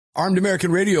Armed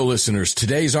American Radio listeners,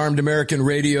 today's Armed American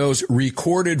Radio's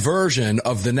recorded version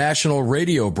of the national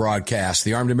radio broadcast,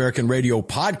 the Armed American Radio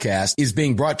podcast, is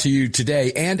being brought to you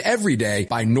today and every day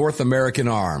by North American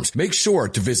Arms. Make sure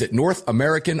to visit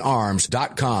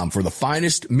NorthAmericanArms.com for the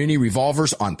finest mini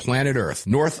revolvers on planet Earth.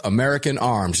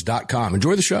 NorthAmericanArms.com.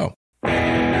 Enjoy the show.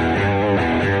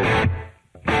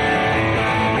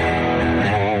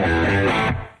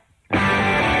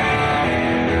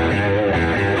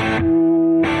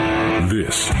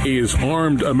 This is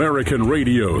Armed American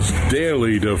Radio's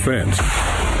Daily Defense.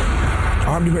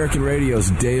 Armed American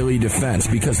Radio's Daily Defense.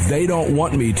 Because they don't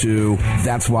want me to,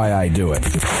 that's why I do it.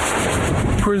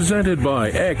 Presented by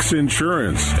X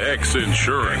Insurance. X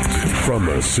Insurance. From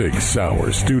the 6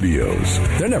 Hour Studios.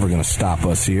 They're never going to stop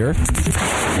us here.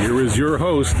 Here is your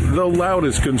host, the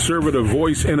loudest conservative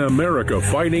voice in America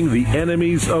fighting the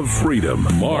enemies of freedom,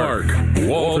 Mark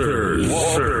Walters.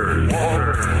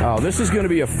 Oh, this is going to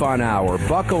be a fun hour.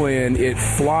 Buckle in. It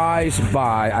flies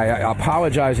by. I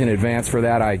apologize in advance for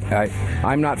that.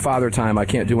 I'm not Father Time. I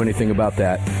can't do anything about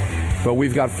that. But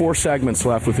we've got 4 segments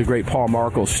left with the great Paul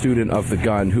Markel, student of the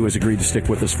gun, who has agreed to stick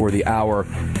with us for the hour.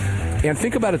 And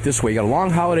think about it this way. You got a long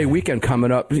holiday weekend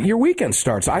coming up. Your weekend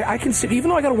starts. I can sit,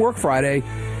 even though I got to work Friday,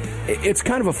 it's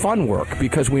kind of a fun work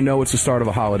because we know it's the start of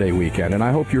a holiday weekend. And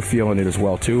I hope you're feeling it as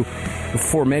well, too.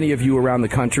 For many of you around the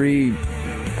country,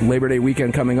 Labor Day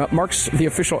weekend coming up marks the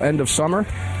official end of summer.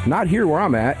 Not here where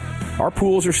I'm at. Our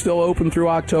pools are still open through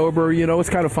October. You know,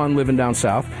 it's kind of fun living down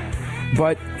south.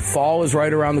 But fall is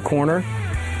right around the corner,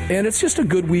 and it's just a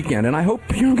good weekend. And I hope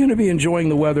you're going to be enjoying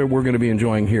the weather we're going to be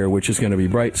enjoying here, which is going to be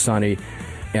bright, sunny,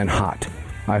 and hot.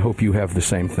 I hope you have the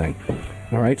same thing.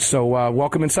 All right, so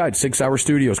welcome inside 6 Hour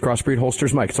Studios, Crossbreed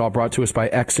Holsters Mike. It's all brought to us by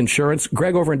X Insurance.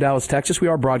 Greg over in Dallas, Texas. We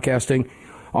are broadcasting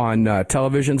on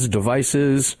televisions,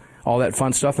 devices, all that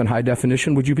fun stuff in high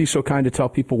definition. Would you be so kind to tell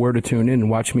people where to tune in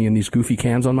and watch me in these goofy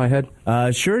cans on my head?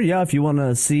 Sure, yeah. If you want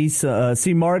to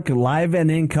see Mark live and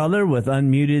in color with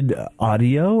unmuted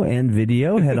audio and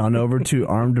video, head on over to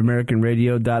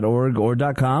armedamericanradio.org or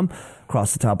 .com.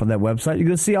 Across the top of that website, you're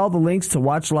going to see all the links to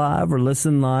watch live or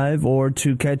listen live or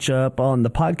to catch up on the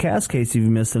podcast in case you've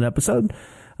missed an episode.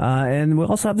 And we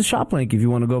also have the shop link if you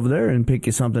want to go over there and pick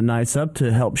you something nice up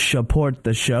to help support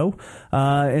the show.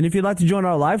 And if you'd like to join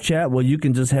our live chat, well, you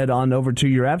can just head on over to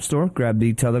your app store, grab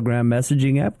the Telegram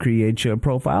messaging app, create your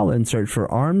profile, and search for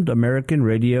Armed American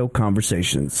Radio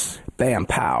Conversations. Bam,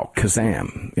 pow,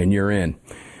 kazam, and you're in.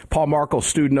 Paul Markel,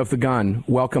 student of the gun,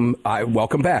 welcome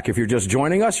back. If you're just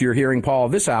joining us, you're hearing Paul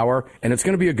this hour, and it's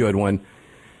going to be a good one.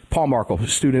 Paul Markel,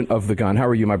 student of the gun. How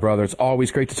are you, my brother? It's always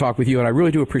great to talk with you, and I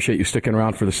really do appreciate you sticking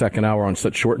around for the second hour on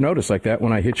such short notice like that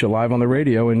when I hit you live on the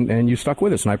radio, and you stuck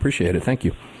with us, and I appreciate it. Thank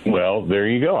you. Well, there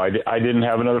you go. I didn't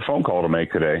have another phone call to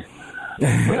make today.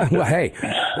 Well, hey,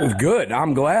 good.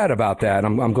 I'm glad about that.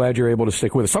 I'm glad you're able to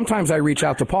stick with us. Sometimes I reach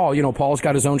out to Paul. You know, Paul's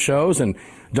got his own shows and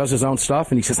does his own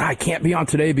stuff, and he says, I can't be on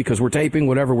today because we're taping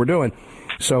whatever we're doing.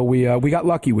 So we got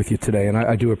lucky with you today, and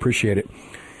I do appreciate it.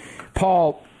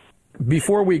 Paul,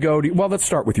 before we go, let's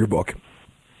start with your book.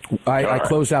 I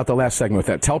closed out the last segment with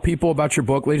that. Tell people about your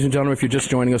book. Ladies and gentlemen, if you're just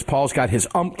joining us, Paul's got his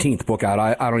umpteenth book out.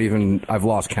 I've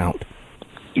lost count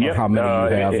of how many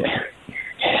you have.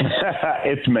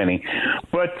 It's many,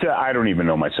 but I don't even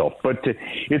know myself. But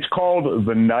it's called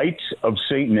The Knights of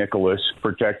St. Nicholas,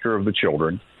 Protector of the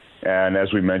Children. And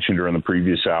as we mentioned during the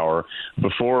previous hour,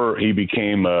 before he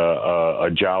became a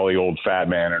jolly old fat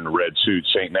man in a red suit,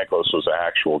 St. Nicholas was an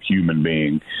actual human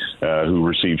being who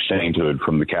received sainthood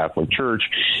from the Catholic Church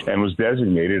and was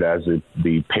designated as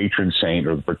the patron saint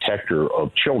or the protector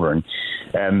of children.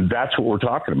 And that's what we're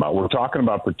talking about. We're talking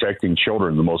about protecting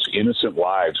children, the most innocent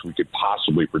lives we could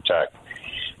possibly protect.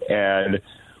 And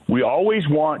we always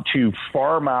want to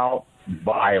farm out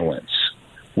violence.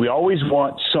 We always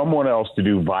want someone else to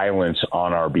do violence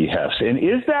on our behest. And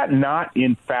is that not,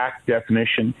 in fact,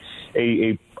 definition,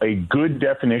 a good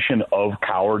definition of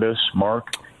cowardice,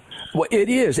 Mark? Well, it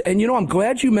is. And, you know, I'm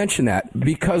glad you mentioned that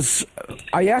because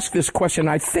I asked this question.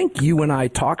 I think you and I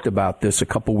talked about this a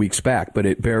couple weeks back, but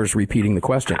it bears repeating the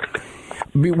question.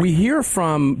 We hear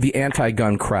from the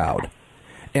anti-gun crowd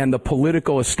and the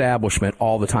political establishment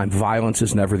all the time, violence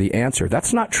is never the answer.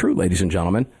 That's not true, ladies and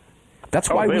gentlemen. That's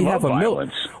why we have a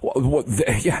violence.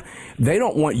 They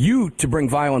don't want you to bring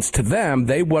violence to them.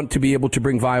 They want to be able to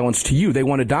bring violence to you. They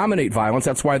want to dominate violence.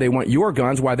 That's why they want your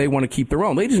guns, why they want to keep their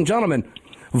own. Ladies and gentlemen,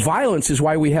 violence is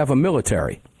why we have a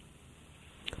military,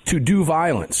 to do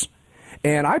violence.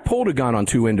 And I pulled a gun on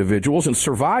 2 individuals and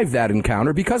survived that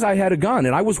encounter because I had a gun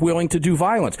and I was willing to do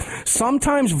violence.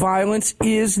 Sometimes violence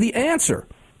is the answer.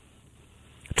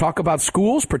 Talk about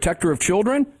schools, protector of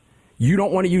children. You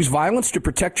don't want to use violence to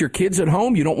protect your kids at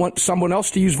home? You don't want someone else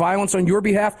to use violence on your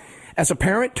behalf as a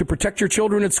parent to protect your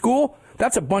children at school?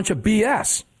 That's a bunch of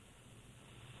BS.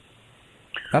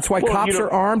 That's why cops are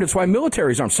armed. It's why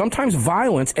military is armed. Sometimes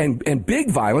violence and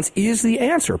big violence is the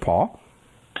answer, Paul.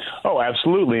 Oh,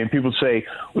 absolutely. And people say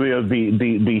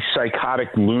the psychotic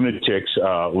lunatics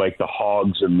like the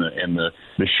Hogs and the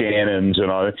Shannons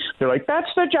and all that. They're like, that's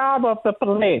the job of the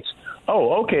police.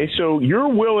 Oh, okay. So you're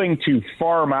willing to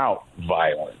farm out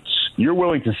violence. You're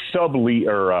willing to sublease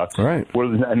or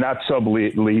not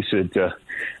sublease it,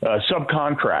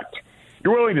 subcontract.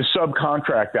 You're willing to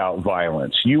subcontract out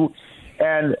violence.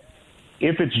 And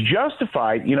if it's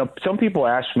justified, some people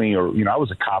ask me, or, I was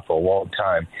a cop for a long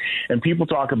time, and people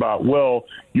talk about, well,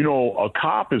 a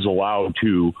cop is allowed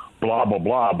to blah, blah,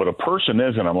 blah, but a person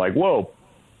isn't. I'm like, whoa,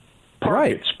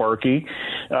 park it, Sparky.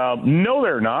 No,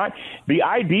 they're not. The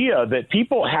idea that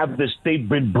people have they've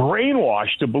been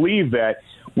brainwashed to believe that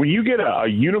when you get a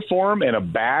uniform and a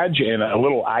badge and a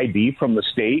little ID from the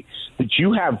state, that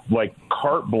you have like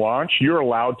carte blanche, you're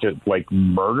allowed to like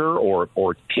murder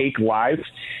or take lives.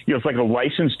 It's like a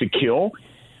license to kill.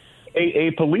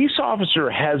 A police officer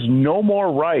has no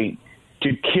more right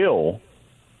to kill,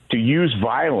 to use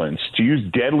violence, to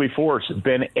use deadly force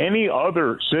than any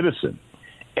other citizen.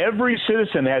 Every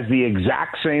citizen has the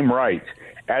exact same right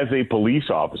as a police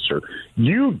officer.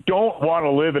 You don't want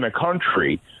to live in a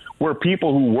country where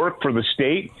people who work for the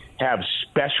state have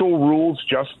special rules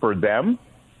just for them,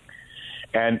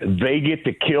 and they get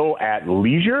to kill at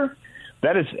leisure.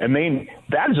 That is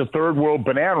a third world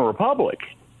banana republic.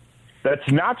 That's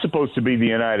not supposed to be the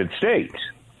United States.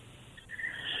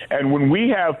 And when we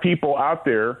have people out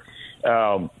there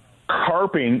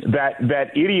carping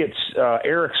that idiot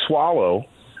Eric Swallow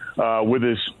with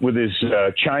his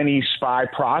Chinese spy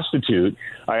prostitute,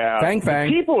 Fang.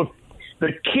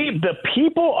 The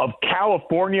people of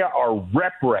California are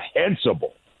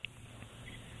reprehensible.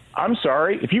 I'm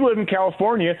sorry. If you live in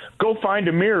California, go find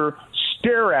a mirror,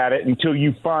 stare at it until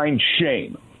you find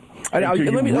shame.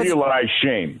 Realize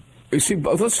shame. See,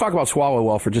 let's talk about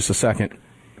Swallowwell for just a second.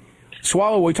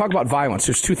 Swallow, we talk about violence.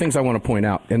 There's two things I want to point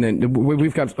out, and then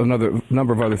we've got another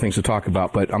number of other things to talk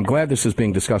about, but I'm glad this is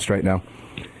being discussed right now.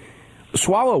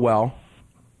 Swallowwell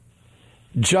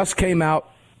just came out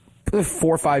 4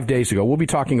 or 5 days ago. We'll be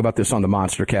talking about this on the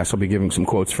Monster Cast. I'll be giving some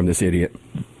quotes from this idiot.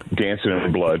 Dancing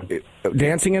in blood.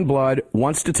 Dancing in blood.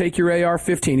 Wants to take your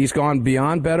AR-15. He's gone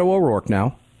beyond Beto O'Rourke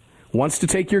now. Wants to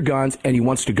take your guns, and he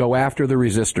wants to go after the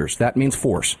resistors. That means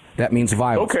force. That means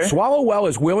violence. Okay. Swallowwell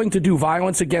is willing to do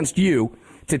violence against you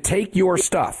to take your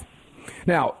stuff.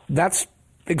 Now, that's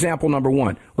example number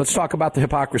one. Let's talk about the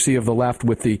hypocrisy of the left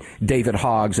with the David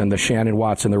Hoggs and the Shannon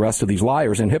Watts and the rest of these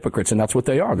liars and hypocrites, and that's what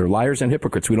they are. They're liars and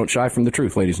hypocrites. We don't shy from the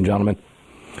truth, ladies and gentlemen.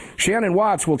 Shannon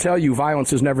Watts will tell you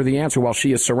violence is never the answer while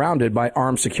she is surrounded by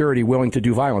armed security willing to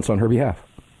do violence on her behalf.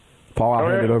 Paul, I'll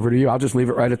hand it over to you. I'll just leave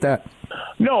it right at that.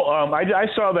 No, I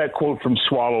saw that quote from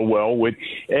Swallowwell,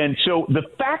 and so the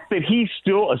fact that he's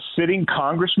still a sitting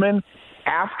congressman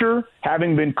after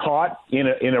having been caught in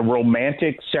a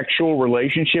romantic sexual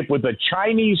relationship with a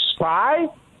Chinese spy,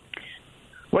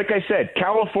 like I said,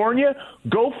 California,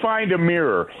 go find a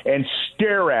mirror and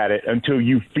stare at it until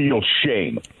you feel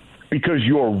shame, because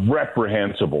you're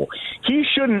reprehensible. He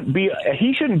shouldn't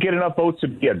get enough votes to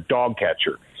be a dog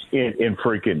catcher in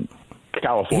freaking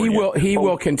California. He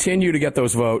will continue to get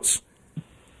those votes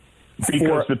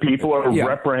because the people are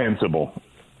reprehensible.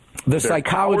 The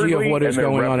psychology of what is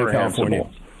going on in California.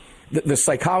 The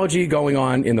psychology going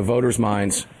on in the voters'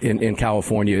 minds in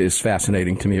California is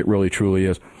fascinating to me. It really, truly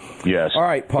is. Yes. All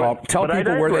right, Paul, tell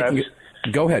people where they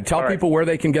can go ahead. Tell people where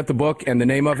they can get the book and the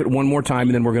name of it one more time,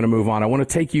 and then we're going to move on. I want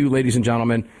to take you, ladies and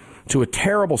gentlemen, to a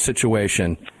terrible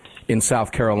situation in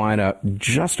South Carolina,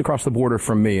 just across the border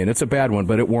from me, and it's a bad one,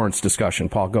 but it warrants discussion.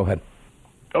 Paul, go ahead.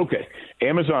 Okay.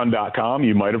 Amazon.com,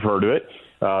 you might have heard of it.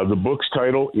 The book's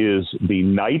title is The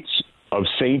Knights of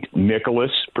St.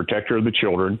 Nicholas, Protector of the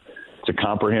Children. It's a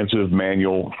comprehensive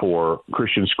manual for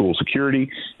Christian school security.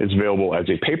 It's available as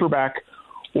a paperback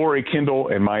or a Kindle,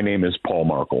 and my name is Paul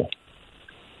Markel.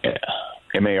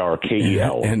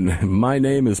 Markel. And my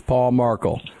name is Paul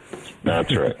Markel.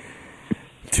 That's right.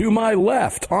 To my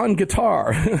left on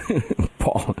guitar,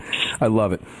 Paul. I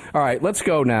love it. All right, let's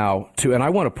go now and I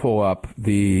want to pull up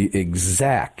the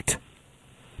exact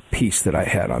piece that I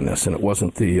had on this, and it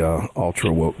wasn't the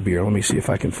ultra woke beer. Let me see if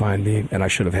I can find and I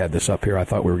should have had this up here. I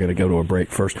thought we were going to go to a break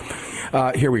first.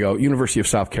 Here we go. University of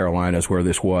South Carolina is where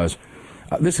this was.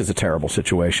 This is a terrible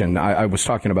situation. I was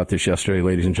talking about this yesterday,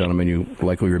 ladies and gentlemen. You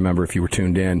likely remember if you were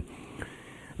tuned in.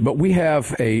 But we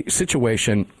have a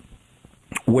situation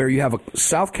where you have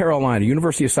a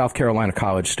University of South Carolina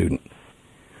college student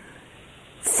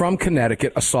from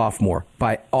Connecticut, a sophomore,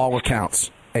 by all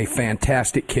accounts, a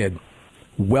fantastic kid,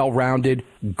 well-rounded,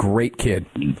 great kid.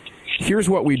 Here's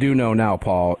what we do know now,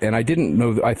 Paul, and I didn't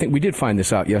know, I think we did find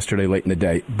this out yesterday late in the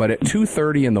day, but at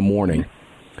 2:30 in the morning,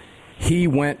 he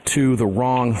went to the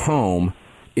wrong home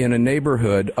in a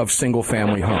neighborhood of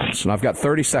single-family homes. And I've got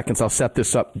 30 seconds. I'll set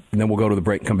this up, and then we'll go to the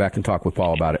break and come back and talk with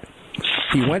Paul about it.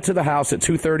 He went to the house at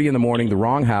 2:30 in the morning, the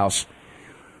wrong house.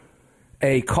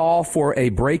 A call for a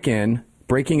breaking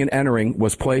and entering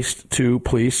was placed to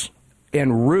police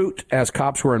en route, as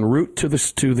cops were en route to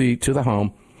the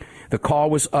home. The call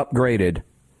was upgraded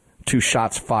to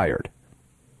shots fired.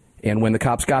 And when the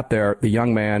cops got there, the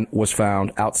young man was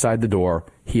found outside the door.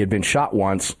 He had been shot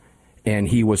once, and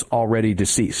he was already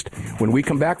deceased. When we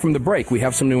come back from the break, we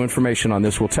have some new information on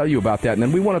this. We'll tell you about that. And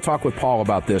then we want to talk with Paul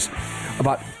about this,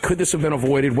 about could this have been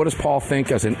avoided? What does Paul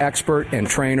think as an expert and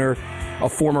trainer, a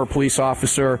former police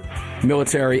officer,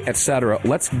 military, etc.?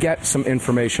 Let's get some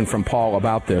information from Paul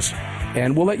about this,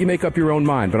 and we'll let you make up your own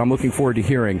mind. But I'm looking forward to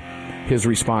hearing his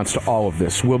response to all of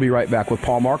this. We'll be right back with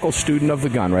Paul Markel, student of the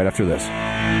gun, right after this.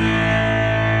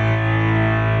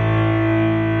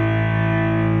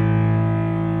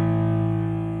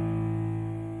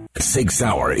 Sig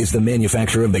Sauer is the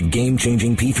manufacturer of the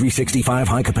game-changing P365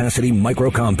 high-capacity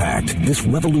micro-compact. This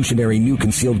revolutionary new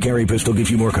concealed carry pistol gives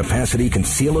you more capacity,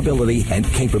 concealability, and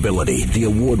capability. The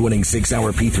award-winning Sig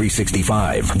Sauer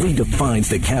P365 redefines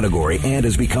the category and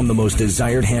has become the most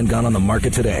desired handgun on the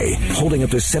market today. Holding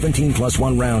up to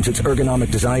 17+1 rounds, its ergonomic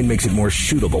design makes it more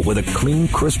shootable with a clean,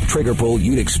 crisp trigger pull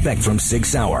you'd expect from Sig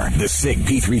Sauer. The Sig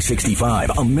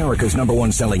P365, America's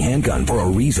 #1 selling handgun for a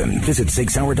reason. Visit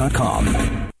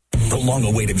SigSauer.com. The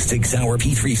long-awaited Sig Sauer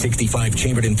P365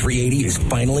 chambered in .380 is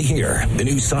finally here. The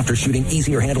new softer shooting,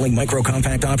 easier handling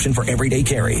micro-compact option for everyday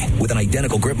carry. With an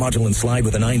identical grip module and slide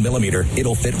with a 9mm,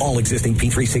 it'll fit all existing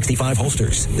P365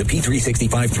 holsters. The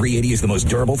P365 380 is the most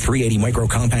durable .380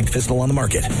 micro-compact pistol on the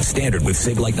market. Standard with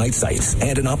SIG-like night sights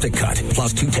and an optic cut,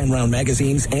 plus 2 10-round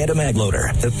magazines and a mag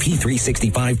loader. The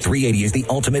P365 380 is the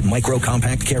ultimate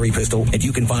micro-compact carry pistol, and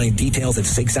you can find details at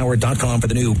SigSauer.com for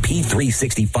the new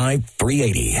P365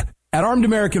 380. At Armed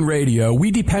American Radio,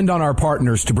 we depend on our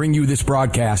partners to bring you this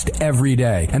broadcast every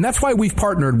day. And that's why we've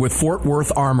partnered with Fort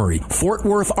Worth Armory. Fort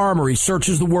Worth Armory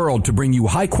searches the world to bring you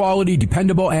high-quality,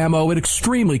 dependable ammo at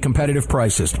extremely competitive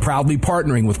prices. Proudly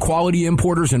partnering with quality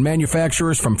importers and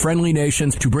manufacturers from friendly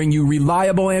nations to bring you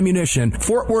reliable ammunition,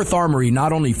 Fort Worth Armory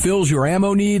not only fills your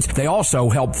ammo needs, they also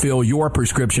help fill your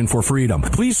prescription for freedom.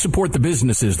 Please support the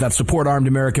businesses that support Armed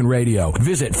American Radio.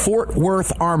 Visit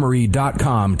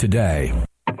FortWorthArmory.com today.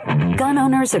 Gun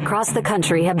owners across the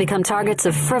country have become targets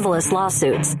of frivolous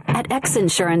lawsuits. At X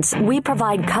Insurance, we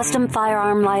provide custom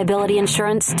firearm liability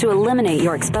insurance to eliminate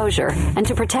your exposure and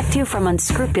to protect you from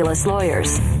unscrupulous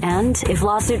lawyers. And if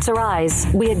lawsuits arise,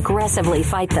 we aggressively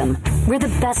fight them. We're the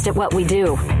best at what we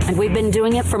do, and we've been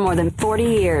doing it for more than 40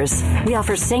 years. We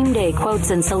offer same-day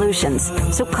quotes and solutions.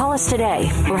 So call us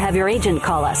today or have your agent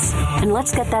call us, and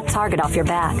let's get that target off your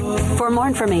back. For more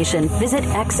information, visit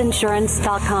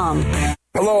xinsurance.com.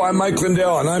 Hello, I'm Mike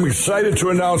Lindell, and I'm excited to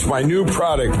announce my new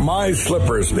product, My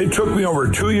Slippers. They took me over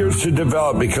 2 years to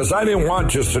develop because I didn't want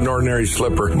just an ordinary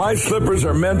slipper. My slippers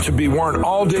are meant to be worn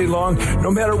all day long,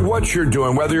 no matter what you're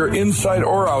doing, whether you're inside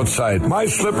or outside. My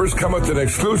slippers come with an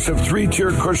exclusive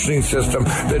 3-tier cushioning system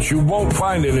that you won't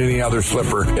find in any other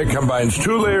slipper. It combines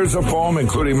 2 layers of foam,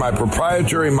 including my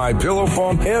proprietary My Pillow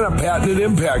foam and a patented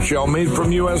impact gel made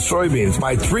from U.S. soybeans.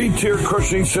 My 3-tier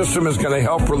cushioning system is going to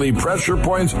help relieve pressure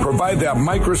points, provide that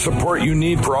micro support you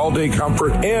need for all-day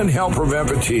comfort, and help prevent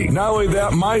fatigue. Not only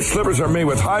that, my slippers are made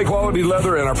with high-quality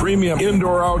leather and a premium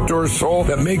indoor-outdoor sole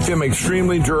that make them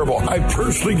extremely durable. I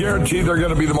personally guarantee they're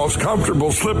going to be the most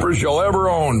comfortable slippers you'll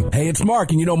ever own. Hey, it's Mark,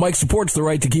 and you know Mike supports the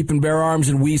right to keep and bear arms,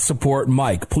 and we support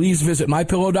Mike. Please visit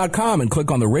MyPillow.com and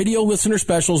click on the radio listener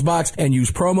specials box and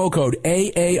use promo code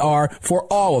AAR for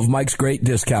all of Mike's great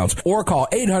discounts. Or call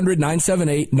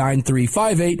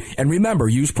 800-978-9358, and remember,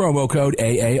 use promo code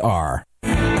AAR.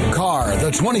 Car,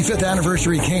 the 25th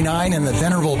anniversary K9 and the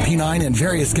venerable P9 in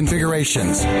various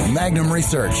configurations. Magnum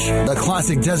Research, the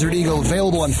classic Desert Eagle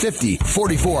available in 50,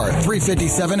 44,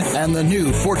 357, and the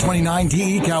new 429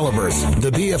 DE calibers.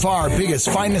 The BFR biggest,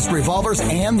 finest revolvers,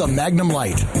 and the Magnum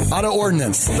Light. Auto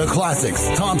Ordnance, the classics.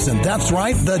 Thompson, that's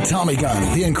right, the Tommy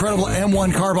gun, the incredible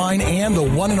M1 carbine, and the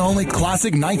one and only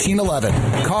classic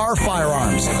 1911. Car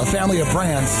Firearms, a family of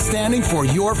brands standing for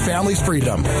your family's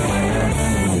freedom.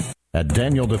 At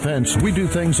Daniel Defense, we do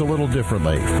things a little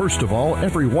differently. First of all,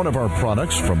 every one of our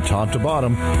products, from top to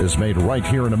bottom, is made right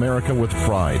here in America with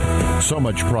pride. So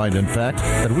much pride, in fact,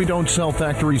 that we don't sell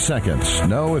factory seconds.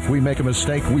 No, if we make a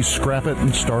mistake, we scrap it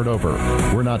and start over.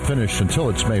 We're not finished until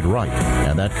it's made right.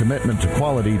 And that commitment to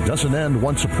quality doesn't end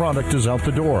once a product is out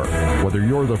the door. Whether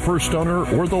you're the first owner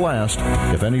or the last,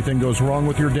 if anything goes wrong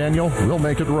with your Daniel, we'll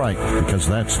make it right, because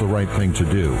that's the right thing to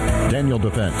do. Daniel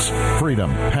Defense.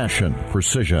 Freedom, passion,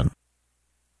 precision.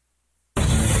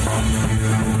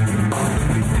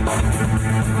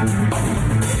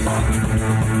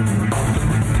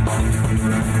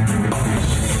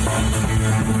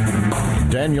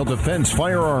 Daniel Defense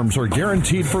firearms are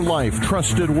guaranteed for life,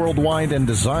 trusted worldwide, and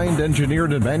designed,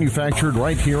 engineered, and manufactured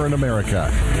right here in America.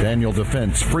 Daniel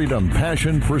Defense, freedom,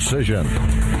 passion, precision.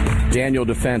 Daniel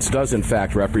Defense does, in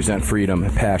fact, represent freedom,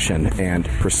 passion, and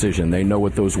precision. They know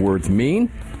what those words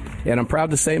mean. And I'm proud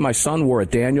to say my son wore a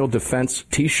Daniel Defense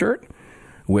T-shirt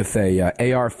with a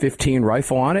AR-15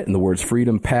 rifle on it and the words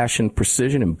freedom, passion,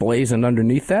 precision emblazoned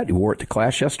underneath that. He wore it to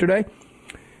class yesterday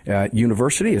at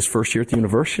university, his first year at the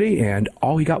university, and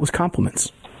all he got was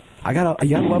compliments. You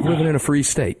gotta love living in a free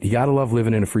state. You gotta love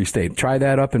living in a free state. Try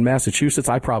that up in Massachusetts,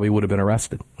 I probably would have been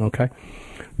arrested, okay?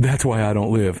 That's why I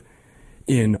don't live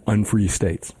in unfree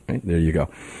states. Right? There you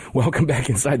go. Welcome back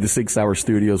inside the 6 Hour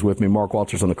Studios with me. Mark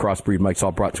Walters on the Crossbreed Mike's,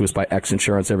 all brought to us by X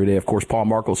Insurance every day. Of course, Paul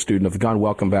Markel, student of the gun.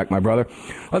 Welcome back, my brother.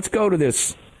 Let's go to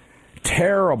this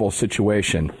terrible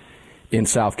situation in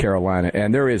South Carolina,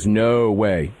 and there is no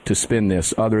way to spin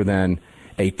this other than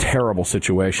a terrible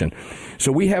situation.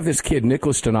 So we have this kid,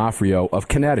 Nicholas D'Onofrio of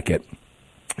Connecticut,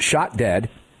 shot dead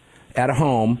at a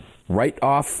home right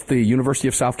off the University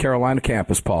of South Carolina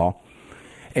campus, Paul.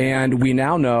 And we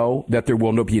now know that there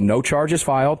will be no charges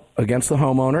filed against the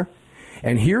homeowner.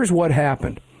 And here's what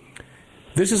happened.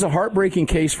 This is a heartbreaking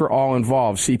case for all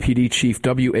involved, CPD Chief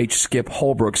W.H. Skip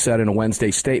Holbrook said in a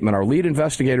Wednesday statement. Our lead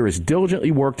investigator has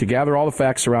diligently worked to gather all the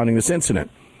facts surrounding this incident.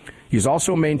 He's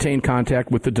also maintained contact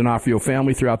with the D'Onofrio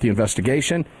family throughout the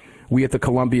investigation. We at the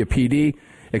Columbia PD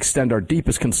extend our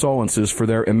deepest condolences for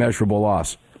their immeasurable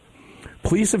loss.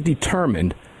 Police have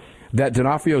determined that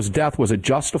D'Onofrio's death was a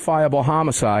justifiable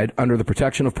homicide under the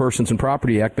Protection of Persons and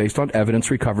Property Act based on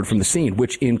evidence recovered from the scene,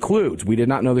 which includes, we did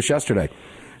not know this yesterday,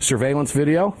 surveillance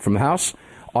video from the house,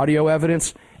 audio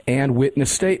evidence, and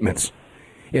witness statements.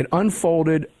 It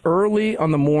unfolded early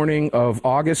on the morning of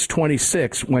August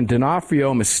 26 when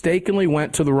D'Onofrio mistakenly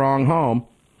went to the wrong home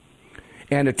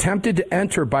and attempted to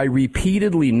enter by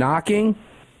repeatedly knocking,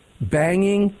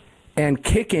 banging, and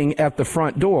kicking at the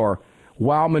front door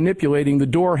while manipulating the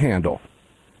door handle.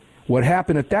 What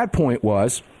happened at that point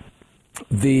was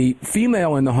the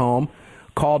female in the home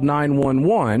called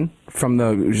 911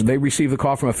 they received the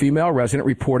call from a female resident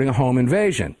reporting a home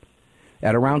invasion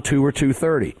at around 2 or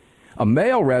 2:30. A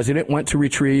male resident went to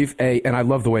retrieve and I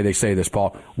love the way they say this,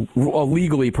 Paul, a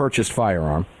legally purchased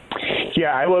firearm.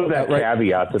 Yeah, I love that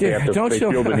caveat that they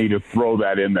feel the need to throw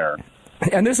that in there.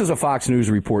 And this is a Fox News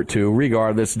report, too,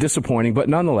 regardless, disappointing, but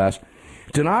nonetheless.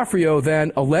 D'Onofrio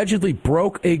then allegedly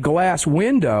broke a glass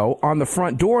window on the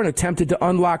front door and attempted to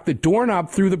unlock the doorknob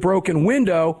through the broken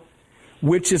window,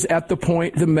 which is at the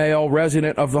point the male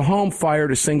resident of the home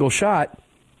fired a single shot,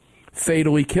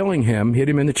 fatally killing him, hit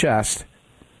him in the chest.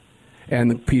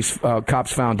 And the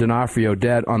cops found D'Onofrio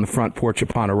dead on the front porch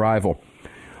upon arrival.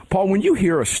 Paul, when you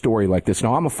hear a story like this,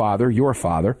 now I'm a father, you're a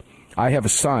father. I have a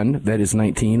son that is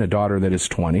 19, a daughter that is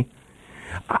 20.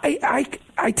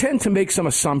 I tend to make some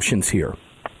assumptions here.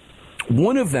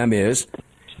 One of them is,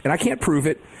 and I can't prove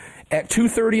it, at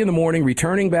 2:30 in the morning,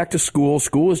 returning back to school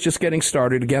is just getting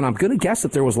started. Again, I'm going to guess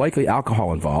that there was likely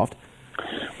alcohol involved.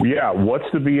 Yeah, what's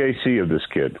the BAC of this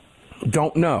kid?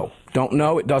 Don't know.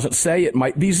 It doesn't say. It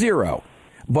might be 0.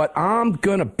 But I'm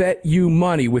going to bet you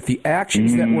money with the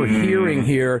actions that we're hearing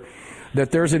here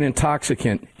that there's an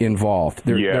intoxicant involved.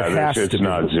 There has to be. It's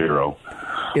not 0.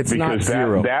 It's not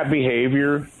 0. That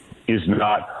behavior is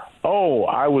not,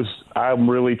 I'm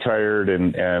really tired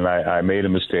and I made a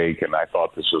mistake and I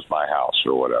thought this was my house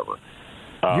or whatever.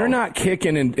 You're not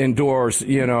kicking in doors,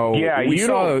 you know. Yeah, you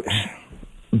don't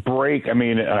break,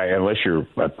 unless you're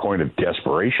at a point of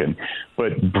desperation,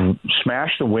 but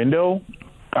smash the window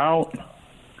out.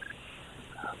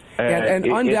 And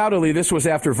undoubtedly, this was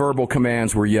after verbal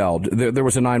commands were yelled. There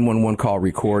was a 911 call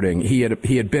recording. He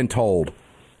had been told.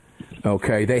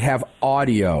 Okay, they have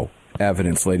audio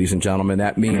evidence, ladies and gentlemen.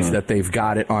 That means that they've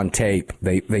got it on tape.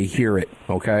 They hear it.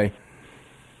 Okay,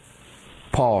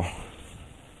 Paul.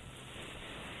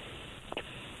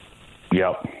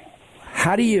 Yep.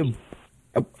 How do you?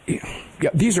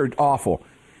 These are awful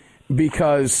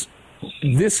because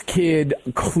this kid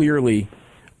clearly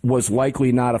was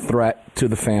likely not a threat to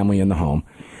the family in the home.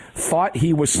 Thought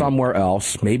he was somewhere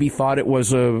else. Maybe thought it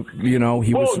was was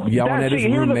yelling at his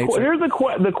roommates. Here's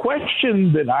the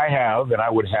question that I have, and I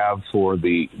would have for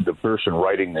the person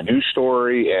writing the news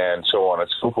story and so on and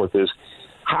so forth is,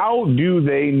 how do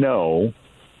they know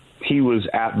he was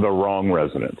at the wrong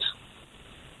residence?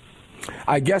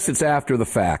 I guess it's after the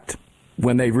fact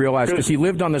when they realized, because he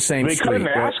lived on the same street. They couldn't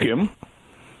ask him.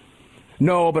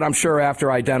 No, but I'm sure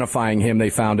after identifying him, they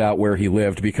found out where he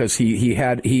lived because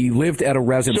he lived at a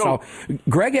residence. So,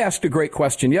 Greg asked a great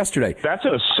question yesterday. That's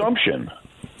an assumption.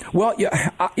 Well, yeah,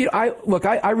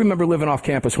 I remember living off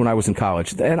campus when I was in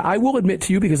college, and I will admit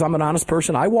to you, because I'm an honest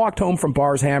person, I walked home from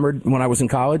bars hammered when I was in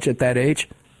college at that age,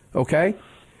 okay?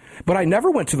 But I never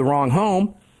went to the wrong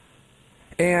home,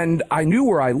 and I knew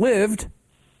where I lived.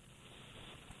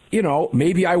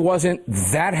 Maybe I wasn't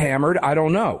that hammered, I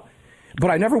don't know. But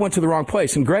I never went to the wrong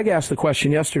place. And Greg asked the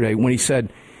question yesterday when he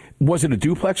said, was it a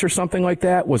duplex or something like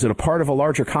that? Was it a part of a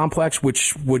larger complex,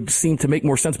 which would seem to make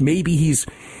more sense? Maybe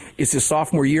it's his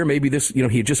sophomore year. Maybe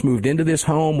he had just moved into this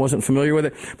home, wasn't familiar with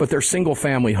it. But they're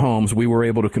single-family homes. We were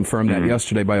able to confirm that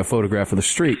yesterday by a photograph of the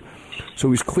street. So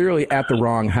he's clearly at the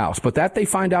wrong house. But that they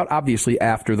find out, obviously,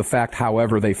 after the fact,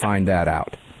 however they find that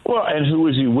out. Well, and who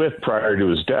was he with prior to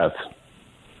his death?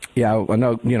 Yeah,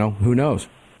 no, who knows?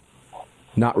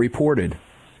 Not reported.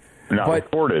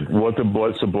 Reported. What's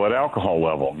the blood alcohol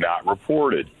level? Not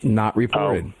reported. Not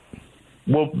reported.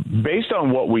 Well, based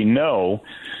on what we know,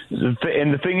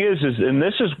 and the thing is, and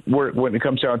this is where when it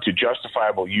comes down to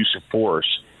justifiable use of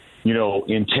force,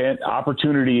 intent,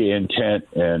 opportunity, intent,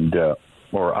 and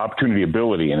or opportunity,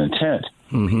 ability, and intent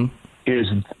is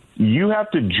you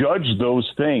have to judge those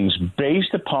things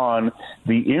based upon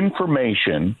the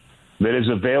information that is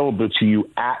available to you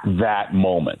at that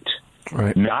moment.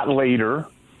 Right. Not later.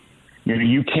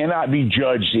 You cannot be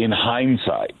judged in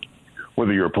hindsight,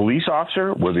 whether you're a police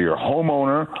officer, whether you're a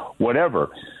homeowner, whatever.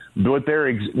 What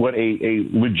a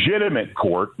legitimate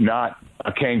court, not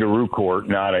a kangaroo court,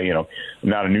 not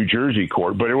a New Jersey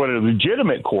court, but what a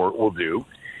legitimate court will do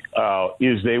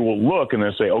is they will look and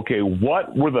they'll say, okay,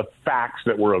 what were the facts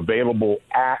that were available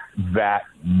at that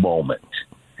moment?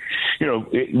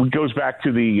 It goes back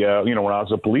to the when I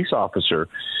was a police officer,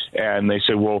 and they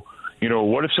said, well,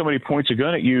 what if somebody points a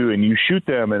gun at you and you shoot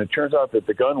them, and it turns out that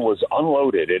the gun was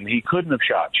unloaded and he couldn't have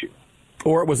shot you,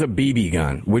 or it was a BB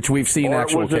gun, which we've seen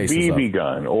actual cases of. Or it was a BB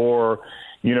gun, or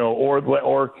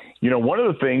one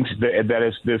of the things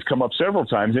that's come up several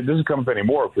times. It doesn't come up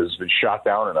anymore because it's been shot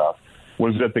down enough.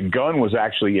 Was that the gun was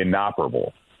actually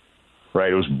inoperable?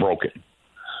 Right, it was broken.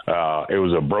 It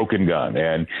was a broken gun,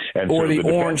 and or the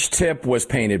orange tip was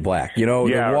painted black. The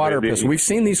water pistol. We've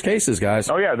seen these cases, guys.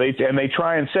 Oh yeah, they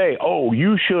try and say, "Oh,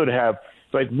 you should have."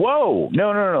 Like, whoa,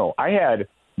 no. I had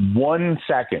 1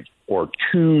 second or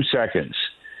 2 seconds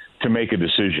to make a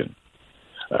decision,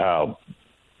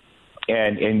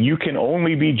 and you can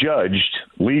only be judged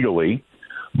legally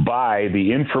by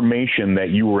the information that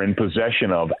you were in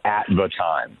possession of at the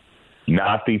time,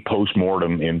 not the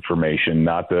postmortem information,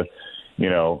 not the.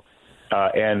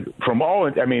 And from all,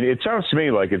 it sounds to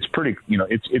me like it's pretty,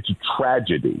 it's a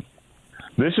tragedy.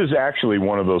 This is actually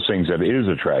one of those things that is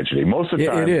a tragedy. Most of the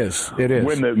time, it is.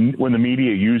 When the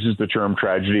media uses the term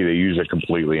tragedy, they use it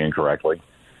completely incorrectly.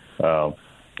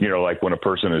 Like when a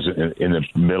person is in the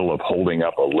middle of holding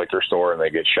up a liquor store and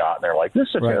they get shot, and they're like, "This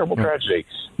is a terrible tragedy."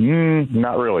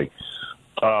 Not really.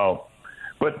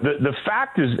 But the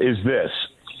fact is this: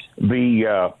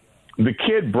 the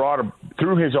kid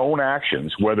through his own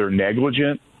actions, whether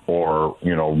negligent or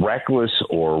reckless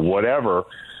or whatever,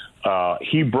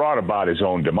 he brought about his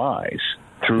own demise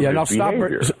through his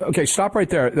behavior. Stop right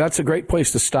there. That's a great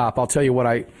place to stop. I'll tell you what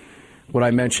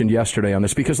I mentioned yesterday on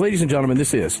this, because, ladies and gentlemen,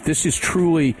 this is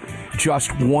truly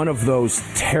just one of those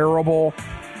terrible,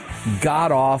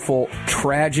 god-awful,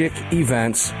 tragic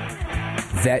events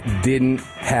that didn't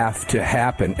have to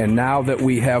happen. And now that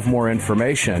we have more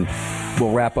information,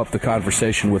 we'll wrap up the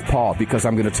conversation with Paul, because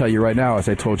I'm going to tell you right now, as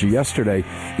I told you yesterday,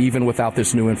 even without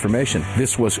this new information,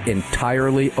 this was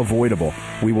entirely avoidable.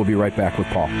 We will be right back with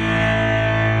Paul.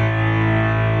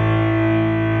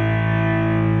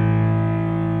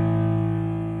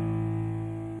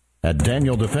 At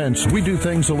Daniel Defense, we do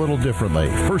things a little differently.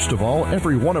 First of all,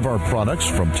 every one of our products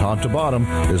from top to bottom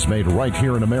is made right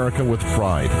here in America with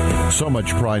pride. So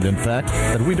much pride, in fact,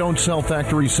 that we don't sell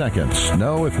factory seconds.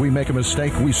 No, if we make a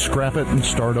mistake, we scrap it and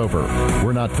start over.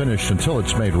 We're not finished until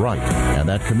it's made right. And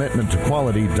that commitment to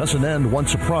quality doesn't end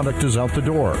once a product is out the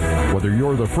door. Whether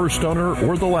you're the first owner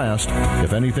or the last,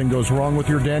 if anything goes wrong with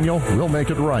your Daniel, we'll make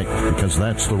it right, because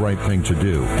that's the right thing to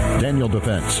do. Daniel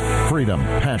Defense. Freedom,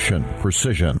 passion,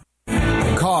 precision.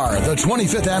 Car, the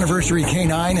 25th anniversary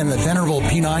K9 and the venerable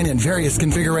P9 in various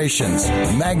configurations.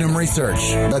 Magnum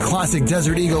Research, the classic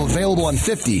Desert Eagle available in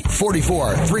 50,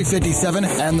 44, 357,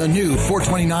 and the new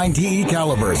 429 DE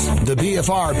calibers. The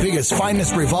BFR biggest,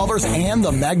 finest revolvers, and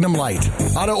the Magnum Light.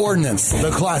 Auto Ordnance, the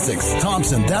classics.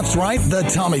 Thompson, that's right, the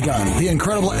Tommy gun, the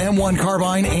incredible M1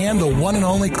 carbine, and the one and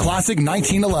only classic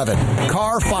 1911.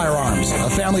 Car Firearms, a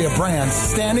family of brands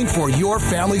standing for your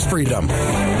family's freedom.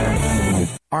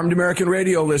 Armed American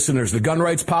Radio listeners, the Gun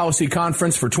Rights Policy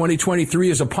Conference for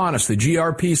 2023 is upon us, the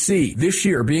GRPC, this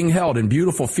year being held in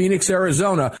beautiful Phoenix,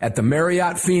 Arizona at the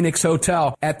Marriott Phoenix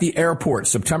Hotel at the airport,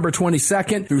 September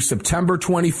 22nd through September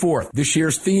 24th. This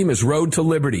year's theme is Road to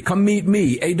Liberty. Come meet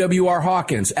me, A.W.R.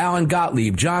 Hawkins, Alan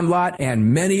Gottlieb, John Lott,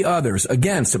 and many others.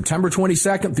 Again, September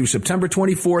 22nd through September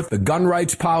 24th, the Gun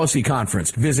Rights Policy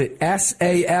Conference. Visit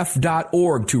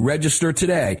saf.org to register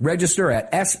today. Register at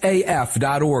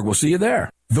saf.org. We'll see you there.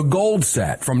 The Gold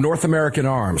Set from North American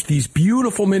Arms. These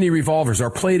beautiful mini revolvers are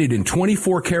plated in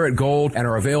 24 karat gold and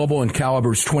are available in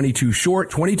calibers 22 short,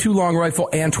 22 long rifle,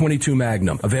 and 22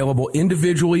 magnum. Available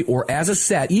individually or as a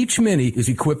set, each mini is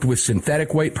equipped with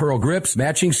synthetic white pearl grips,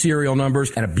 matching serial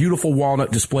numbers, and a beautiful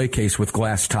walnut display case with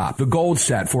glass top. The Gold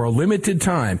Set for a limited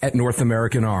time at North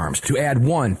American Arms. To add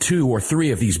 1, 2, or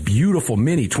 3 of these beautiful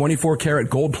mini 24 karat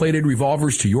gold plated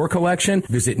revolvers to your collection,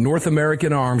 visit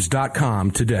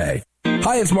NorthAmericanArms.com today.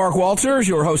 Hi, it's Mark Walters,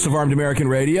 your host of Armed American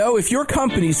Radio. If your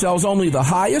company sells only the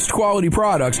highest quality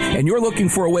products and you're looking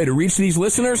for a way to reach these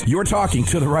listeners, you're talking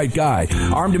to the right guy.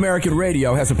 Armed American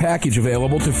Radio has a package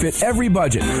available to fit every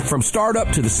budget, from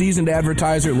startup to the seasoned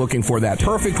advertiser looking for that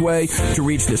perfect way to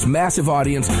reach this massive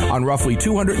audience on roughly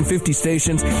 250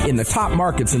 stations in the top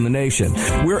markets in the nation.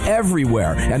 We're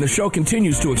everywhere, and the show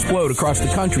continues to explode across the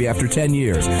country after 10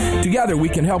 years. Together, we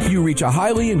can help you reach a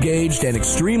highly engaged and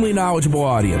extremely knowledgeable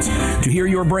audience. To hear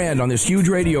your brand on this huge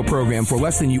radio program for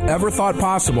less than you ever thought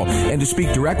possible and to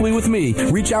speak directly with me,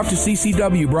 reach out to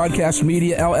CCW Broadcast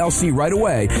Media LLC right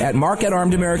away at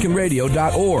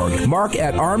mark@armedamericanradio.org.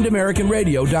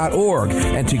 mark@armedamericanradio.org.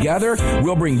 And together,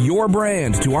 we'll bring your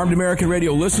brand to Armed American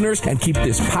Radio listeners and keep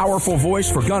this powerful voice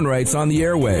for gun rights on the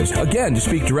airwaves. Again, to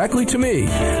speak directly to me,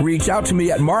 reach out to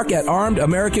me at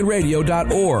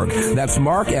mark@armedamericanradio.org. That's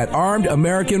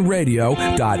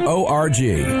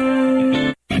mark@armedamericanradio.org.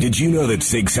 Did you know that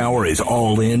Sig Sauer is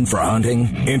all in for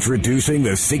hunting? Introducing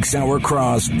the Sig Sauer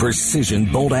Cross Precision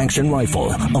Bolt Action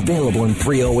Rifle. Available in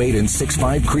 .308 and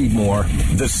 6.5 Creedmoor.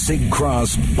 The Sig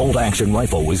Cross Bolt Action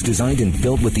Rifle was designed and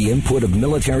built with the input of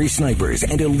military snipers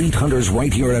and elite hunters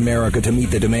right here in America to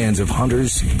meet the demands of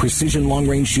hunters, precision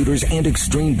long-range shooters, and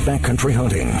extreme backcountry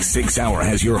hunting. Sig Sauer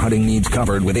has your hunting needs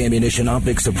covered with ammunition,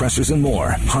 optics, suppressors, and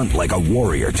more. Hunt like a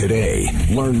warrior today.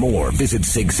 Learn more. Visit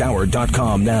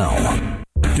SigSauer.com now.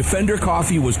 Defender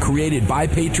Coffee was created by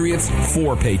Patriots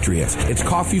for Patriots. It's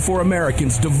coffee for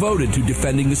Americans devoted to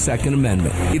defending the Second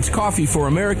Amendment. It's coffee for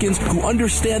Americans who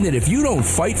understand that if you don't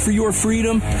fight for your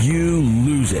freedom, you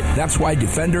lose it. That's why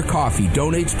Defender Coffee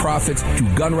donates profits to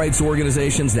gun rights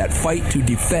organizations that fight to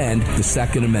defend the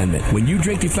Second Amendment. When you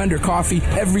drink Defender Coffee,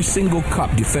 every single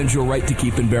cup defends your right to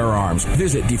keep and bear arms.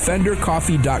 Visit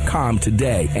DefenderCoffee.com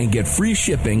today and get free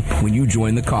shipping when you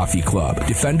join the coffee club.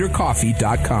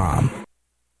 DefenderCoffee.com.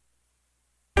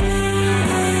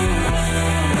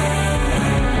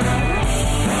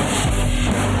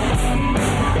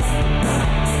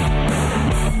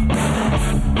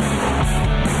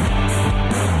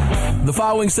 The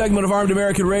following segment of Armed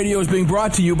American Radio is being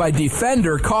brought to you by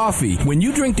Defender Coffee. When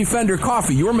you drink Defender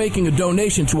Coffee, you're making a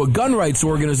donation to a gun rights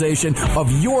organization of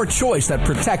your choice that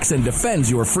protects and defends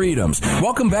your freedoms.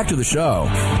 Welcome back to the show.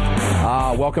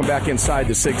 Welcome back inside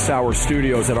the Sig Sauer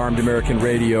studios at Armed American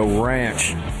Radio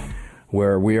Ranch,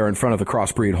 where we are in front of the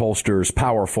Crossbreed Holsters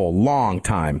powerful,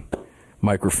 long-time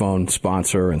microphone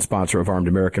sponsor and sponsor of Armed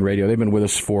American Radio. They've been with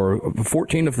us for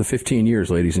 14 of the 15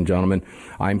 years, ladies and gentlemen.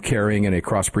 I'm carrying in a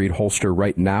Crossbreed holster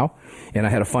right now, and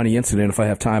I had a funny incident. If I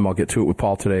have time, I'll get to it with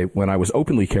Paul today when I was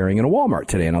openly carrying in a Walmart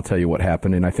today, and I'll tell you what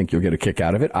happened, and I think you'll get a kick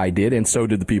out of it. I did, and so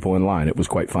did the people in line. It was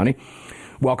quite funny.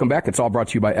 Welcome back. It's all brought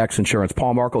to you by X Insurance.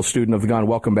 Paul Markel, student of the gun.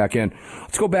 Welcome back in.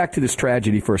 Let's go back to this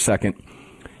tragedy for a second.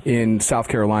 in South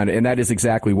Carolina, and that is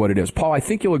exactly what it is. Paul, I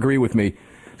think you'll agree with me.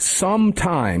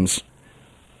 Sometimes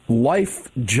life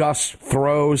just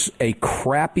throws a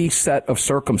crappy set of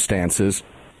circumstances,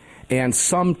 and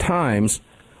sometimes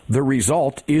the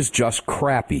result is just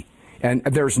crappy. And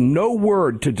there's no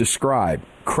word to describe.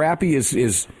 Crappy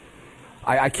is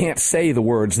I can't say the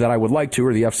words that I would like to,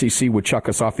 or the FCC would chuck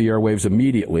us off the airwaves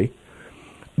immediately.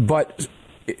 But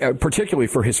particularly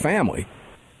for his family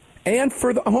and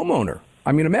for the homeowner.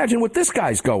 I mean, imagine what this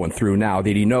guy's going through now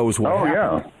that he knows what happened.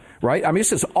 Yeah. Right? I mean,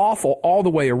 this is awful all the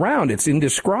way around. It's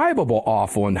indescribable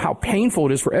awful, and how painful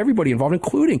it is for everybody involved,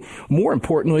 including, more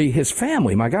importantly, his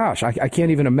family. My gosh, I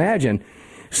can't even imagine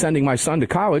sending my son to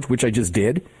college, which I just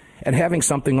did, and having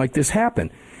something like this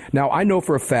happen. Now, I know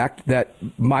for a fact that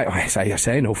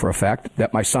I know for a fact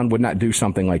that my son would not do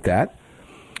something like that.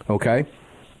 Okay?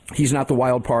 He's not the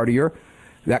wild partier,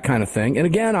 that kind of thing. And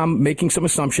again, I'm making some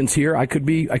assumptions here. I could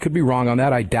be wrong on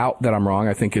that. I doubt that I'm wrong.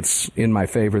 I think it's in my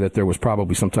favor that there was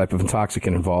probably some type of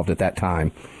intoxicant involved at that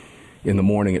time in the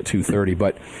morning at 2:30.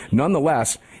 But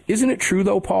nonetheless, isn't it true,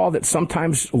 though, Paul, that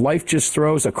sometimes life just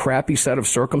throws a crappy set of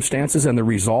circumstances and the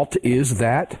result is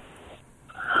that?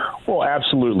 Well,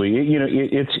 absolutely. You know,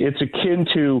 it's akin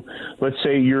to, let's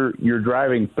say you're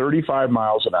driving 35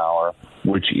 miles an hour,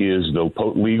 which is the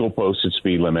legal posted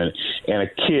speed limit, and a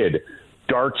kid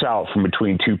darts out from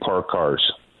between two parked cars,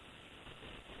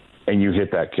 and you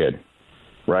hit that kid,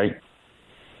 right?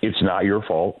 It's not your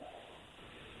fault,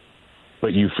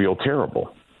 but you feel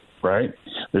terrible, right?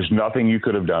 There's nothing you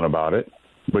could have done about it,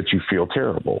 but you feel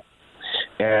terrible.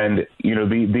 And, you know,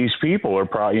 these people are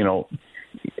probably, you know,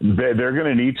 they're going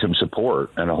to need some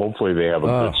support, and hopefully they have a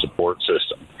good support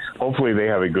system. Hopefully they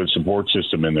have a good support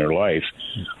system in their life.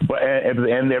 But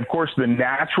and of course, the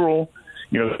natural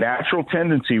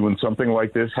tendency when something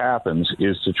like this happens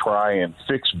is to try and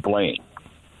fix blame.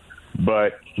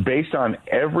 But based on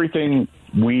everything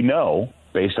we know,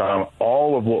 based on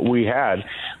all of what we had,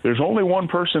 there's only one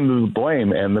person to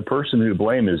blame, and the person to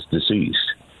blame is deceased.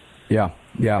 Yeah.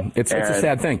 It's a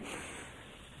sad thing.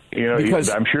 You know, because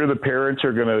I'm sure the parents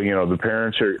are going to,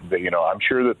 I'm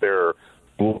sure that there are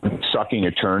sucking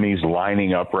attorneys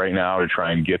lining up right now to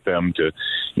try and get them to,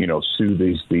 sue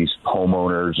these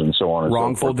homeowners and so on and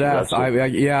wrongful death.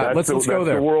 Let's go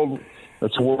there.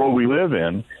 That's the world we live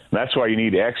in. That's why you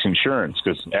need X insurance,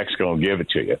 because X going to give it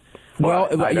to you. Well,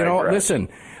 listen.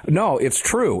 No, it's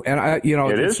true, and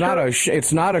it's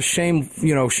not a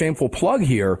shameful plug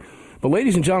here, but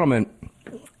ladies and gentlemen,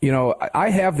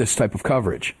 I have this type of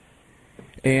coverage.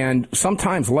 And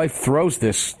sometimes life throws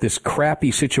this crappy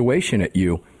situation at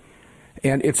you,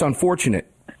 and it's unfortunate.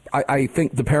 I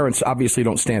think the parents obviously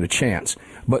don't stand a chance.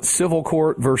 But civil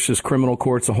court versus criminal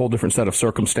court's a whole different set of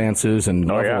circumstances and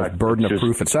level of burden of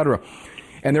proof, et cetera.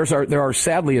 And there are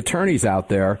sadly attorneys out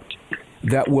there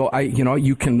that will,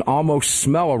 you can almost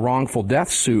smell a wrongful death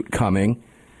suit coming.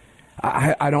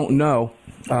 I don't know,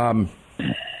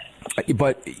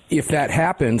 but if that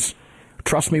happens,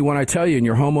 trust me when I tell you, and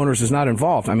your homeowners is not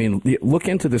involved. I mean, look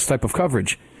into this type of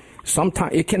coverage.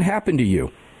 Sometimes it can happen to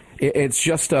you. It's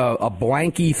just a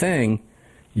blanky thing.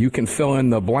 You can fill in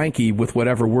the blanky with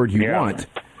whatever word you want.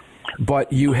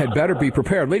 But you had better be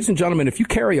prepared. Ladies and gentlemen, if you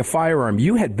carry a firearm,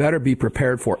 you had better be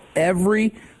prepared for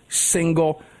every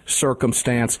single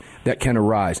circumstance that can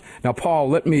arise. Now, Paul,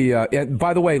 let me,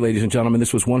 by the way, ladies and gentlemen,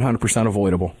 this was 100%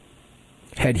 avoidable.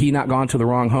 Had he not gone to the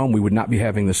wrong home, we would not be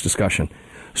having this discussion.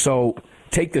 So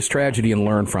take this tragedy and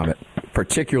learn from it,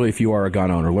 particularly if you are a gun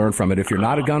owner. Learn from it. If you're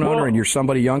not a gun owner and you're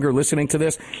somebody younger listening to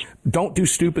this, don't do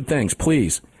stupid things,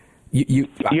 please.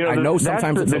 I know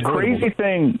sometimes it's the crazy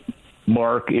thing,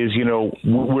 Mark, is,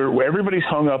 where everybody's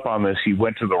hung up on this, he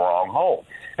went to the wrong home.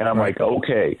 And I'm like,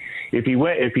 okay, if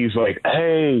he's like,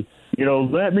 hey,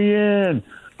 let me in,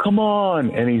 come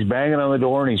on, and he's banging on the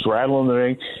door and he's rattling the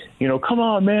ring, come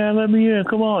on, man, let me in,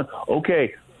 come on.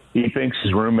 Okay, he thinks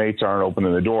his roommates aren't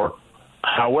opening the door.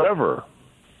 However,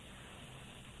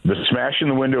 the smashing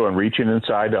the window and reaching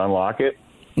inside to unlock it,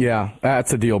 yeah,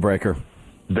 that's a deal breaker.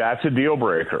 That's a deal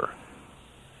breaker.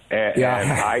 And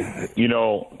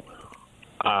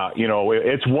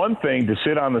it's one thing to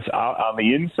sit on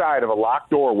the inside of a locked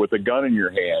door with a gun in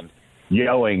your hand,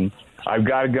 yelling, "I've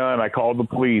got a gun! I called the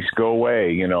police! Go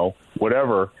away!"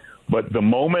 Whatever. But the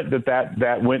moment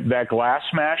that glass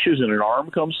smashes and an arm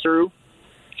comes through,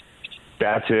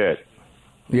 that's it.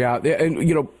 Yeah,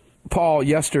 and Paul,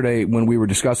 yesterday when we were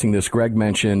discussing this, Greg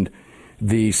mentioned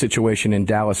the situation in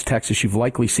Dallas, Texas. You've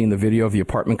likely seen the video of the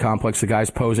apartment complex. The guy's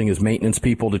posing as maintenance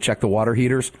people to check the water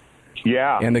heaters.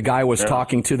 Yeah. And the guy was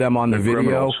talking to them on the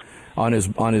video, on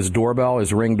his doorbell,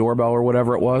 his Ring doorbell or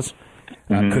whatever it was.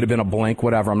 Could have been a blink,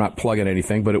 whatever. I'm not plugging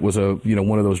anything, but it was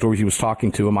one of those doors. He was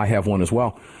talking to him. I have one as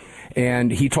well.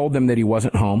 And he told them that he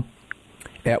wasn't home,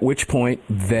 at which point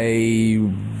they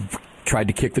tried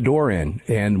to kick the door in.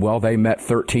 And, well, they met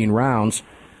 13 rounds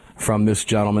from this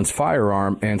gentleman's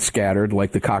firearm and scattered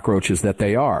like the cockroaches that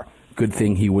they are. Good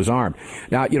thing he was armed.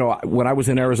 Now, when I was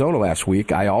in Arizona last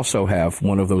week, I also have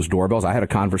one of those doorbells. I had a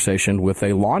conversation with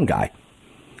a lawn guy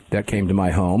that came to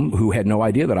my home who had no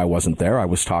idea that I wasn't there. I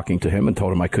was talking to him and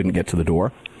told him I couldn't get to the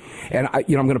door. And, I'm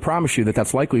going to promise you that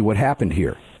that's likely what happened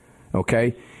here.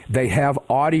 Okay? They have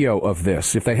audio of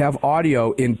this. If they have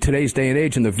audio in today's day and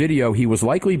age in the video, he was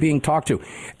likely being talked to.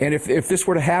 And if this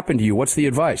were to happen to you, what's the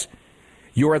advice?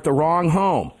 You're at the wrong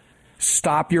home.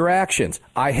 Stop your actions.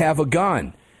 I have a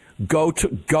gun. Go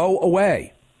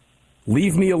away.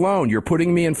 Leave me alone. You're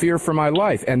putting me in fear for my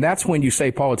life. And that's when you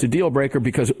say, Paul, it's a deal breaker,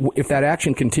 because if that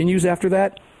action continues after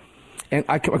that, and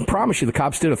I can promise you the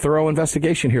cops did a thorough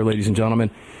investigation here, ladies and gentlemen.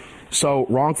 So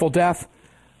wrongful death,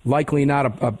 likely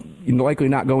not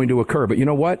going to occur. But you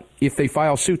know what? If they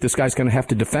file suit, this guy's going to have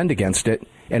to defend against it,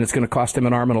 and it's going to cost him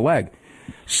an arm and a leg.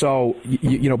 So,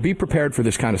 be prepared for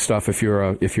this kind of stuff if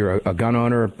you're a gun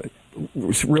owner.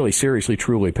 Really, seriously,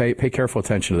 truly, pay careful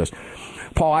attention to this.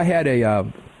 Paul, I had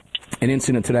an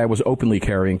incident today. I was openly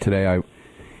carrying today.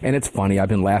 And it's funny. I've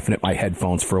been laughing at my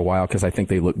headphones for a while because I think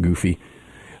they look goofy.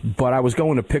 But I was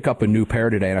going to pick up a new pair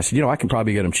today, and I said, I can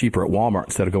probably get them cheaper at Walmart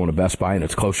instead of going to Best Buy, and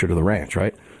it's closer to the ranch,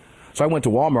 right? So I went to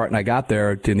Walmart, and I got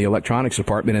there in the electronics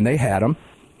department, and they had them,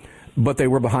 but they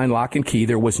were behind lock and key.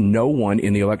 There was no one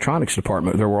in the electronics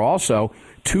department. There were also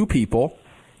two people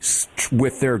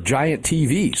with their giant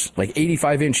TVs, like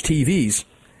 85-inch TVs,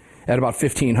 at about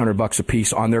 $1,500 a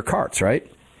piece on their carts, right?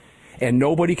 And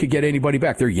nobody could get anybody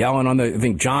back. They're yelling on the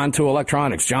thing, John to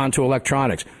electronics, John to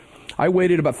electronics. I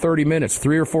waited about 30 minutes.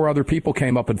 3 or 4 other people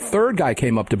came up. A third guy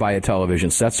came up to buy a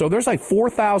television set. So there's like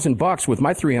 $4,000 with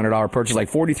my $300 purchase, like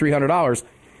 $4,300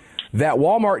 that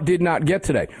Walmart did not get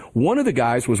today. One of the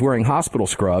guys was wearing hospital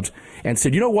scrubs and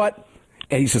said, you know what?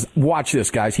 And he says, watch this,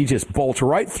 guys. He just bolts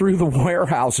right through the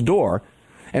warehouse door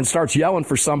and starts yelling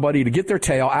for somebody to get their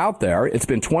tail out there. It's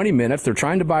been 20 minutes. They're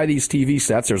trying to buy these TV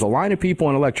sets. There's a line of people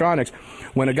in electronics.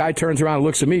 When a guy turns around and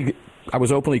looks at me, I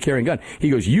was openly carrying a gun. He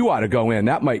goes, you ought to go in.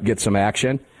 That might get some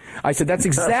action. I said, that's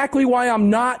exactly why I'm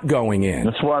not going in.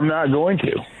 That's why I'm not going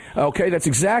to. Okay, that's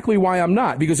exactly why I'm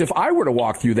not. Because if I were to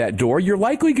walk through that door,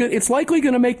 it's likely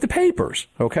going to make the papers,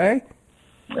 okay?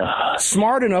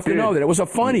 Smart enough to know that. It was a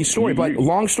funny story, but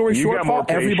long story short, Paul,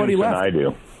 everybody left. I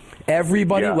do.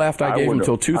 Everybody left. I gave him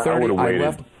until 2:30. I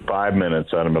left 5 minutes.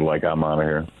 I'd have been like, I'm out of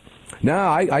here. No,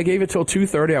 I gave it till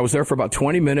 2:30. I was there for about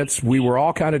 20 minutes. We were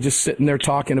all kind of just sitting there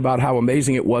talking about how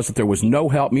amazing it was that there was no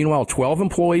help. Meanwhile, 12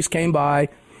 employees came by.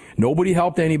 Nobody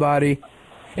helped anybody.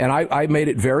 And I made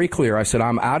it very clear. I said,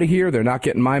 I'm out of here. They're not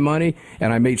getting my money.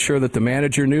 And I made sure that the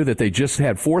manager knew that they just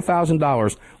had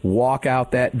 $4,000 walk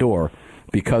out that door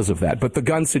because of that. But the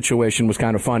gun situation was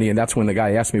kind of funny, and that's when the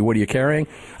guy asked me, what are you carrying?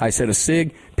 I said, a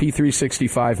SIG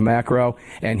P365 macro,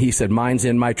 and he said, mine's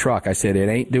in my truck. I said, it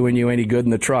ain't doing you any good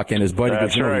in the truck. And his buddy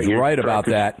goes, no, he's right about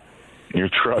that. Your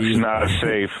truck's not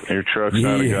safe. Your truck's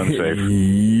not a gun safe.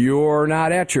 You're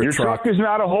not at your truck. Your truck is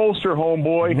not a holster,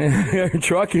 homeboy. Your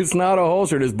truck is not a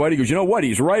holster. And his buddy goes, you know what?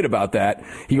 He's right about that.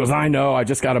 He goes, I know. I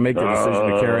just got to make the decision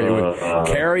to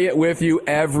carry it with you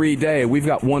every day. We've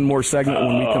got one more segment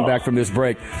when we come back from this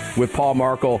break with Paul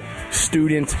Markel,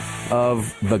 Student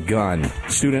of the Gun.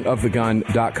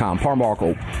 StudentoftheGun.com.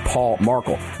 Paul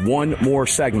Markel. One more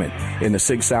segment in the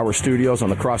Sig Sauer Studios on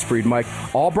the Crossbreed mic.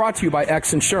 All brought to you by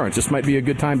X Insurance. This might be a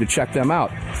good time to check them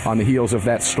out on the heels of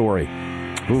that story.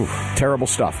 Ooh, terrible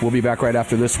stuff. We'll be back right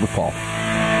after this with Paul.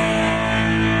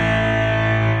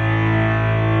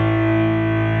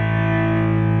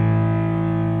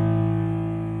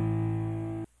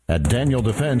 At Daniel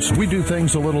Defense, we do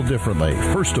things a little differently.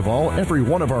 First of all, every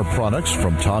one of our products,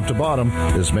 from top to bottom,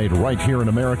 is made right here in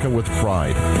America with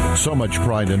pride. So much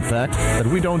pride, in fact, that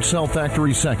we don't sell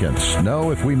factory seconds.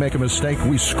 No, if we make a mistake,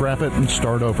 we scrap it and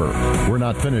start over. We're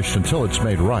not finished until it's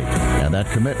made right. And that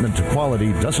commitment to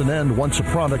quality doesn't end once a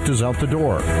product is out the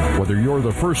door. Whether you're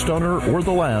the first owner or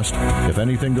the last, if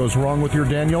anything goes wrong with your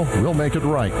Daniel, we'll make it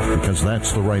right, because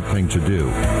that's the right thing to do.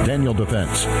 Daniel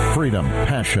Defense. Freedom,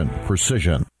 passion,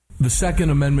 precision. The Second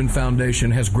Amendment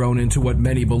Foundation has grown into what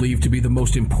many believe to be the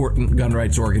most important gun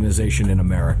rights organization in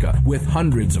America. With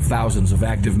hundreds of thousands of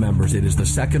active members, it is the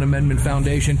Second Amendment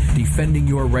Foundation defending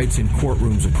your rights in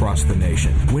courtrooms across the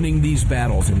nation. Winning these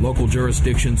battles in local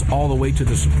jurisdictions all the way to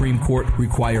the Supreme Court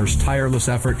requires tireless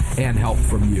effort and help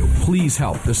from you. Please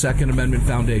help the Second Amendment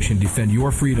Foundation defend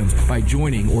your freedoms by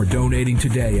joining or donating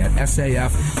today at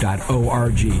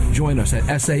saf.org. Join us at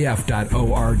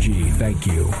saf.org. Thank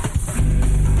you.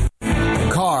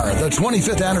 Car, the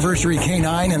 25th anniversary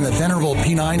K9 and the venerable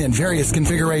P9 in various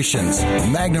configurations.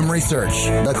 Magnum Research,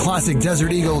 the classic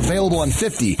Desert Eagle available in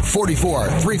 50, 44,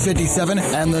 357,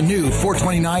 and the new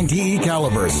 429 DE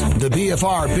calibers. The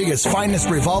BFR biggest, finest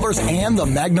revolvers and the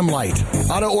Magnum Light.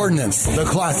 Auto Ordnance, the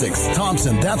classics.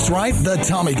 Thompson, that's right, the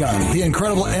Tommy gun, the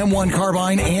incredible M1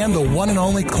 carbine, and the one and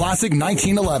only classic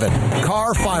 1911.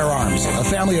 Car Firearms, a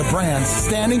family of brands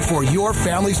standing for your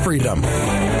family's freedom.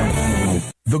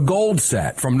 The Gold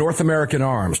Set from North American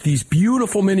Arms. These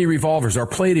beautiful mini revolvers are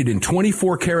plated in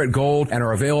 24 karat gold and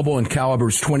are available in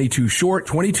calibers 22 short,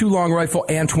 22 long rifle,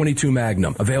 and 22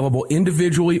 magnum. Available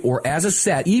individually or as a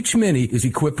set, each mini is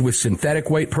equipped with synthetic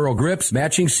weight pearl grips,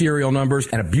 matching serial numbers,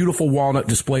 and a beautiful walnut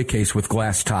display case with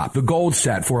glass top. The Gold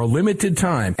Set for a limited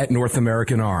time at North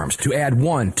American Arms. To add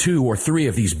 1, 2, or 3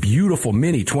 of these beautiful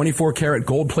mini 24 karat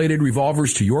gold plated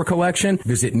revolvers to your collection,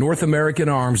 visit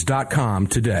NorthAmericanArms.com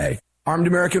today. Armed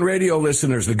American Radio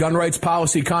listeners, the Gun Rights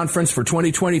Policy Conference for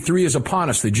 2023 is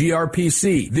upon us, the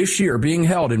GRPC, this year being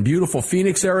held in beautiful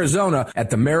Phoenix, Arizona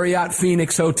at the Marriott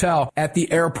Phoenix Hotel at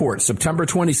the airport, September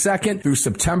 22nd through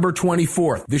September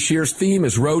 24th. This year's theme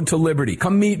is Road to Liberty.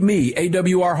 Come meet me,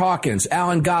 A.W.R. Hawkins,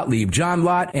 Alan Gottlieb, John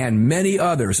Lott, and many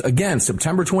others. Again,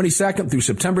 September 22nd through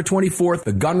September 24th,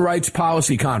 the Gun Rights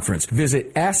Policy Conference.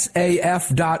 Visit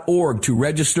saf.org to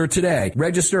register today.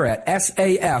 Register at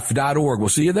saf.org. We'll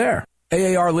see you there.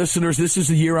 AAR listeners, this is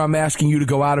the year I'm asking you to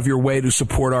go out of your way to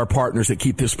support our partners that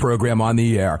keep this program on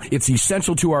the air. It's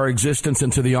essential to our existence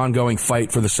and to the ongoing fight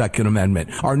for the Second Amendment.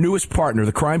 Our newest partner,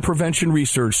 the Crime Prevention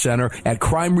Research Center at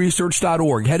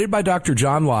crimeresearch.org, headed by Dr.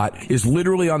 John Lott, is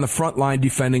literally on the front line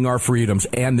defending our freedoms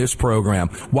and this program.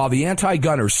 While the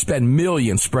anti-gunners spend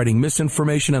millions spreading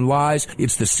misinformation and lies,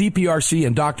 it's the CPRC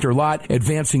and Dr. Lott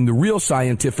advancing the real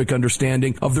scientific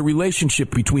understanding of the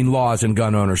relationship between laws and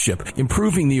gun ownership,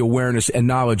 improving the awareness and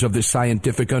knowledge of this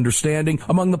scientific understanding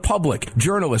among the public,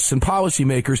 journalists, and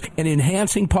policymakers, and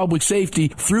enhancing public safety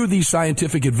through these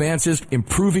scientific advances,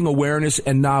 improving awareness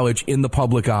and knowledge in the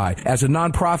public eye. As a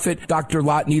nonprofit, Dr.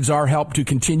 Lott needs our help to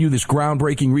continue this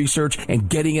groundbreaking research and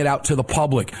getting it out to the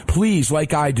public. Please,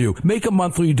 like I do, make a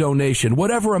monthly donation,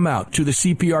 whatever amount, to the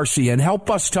CPRC and help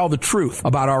us tell the truth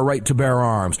about our right to bear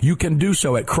arms. You can do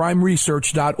so at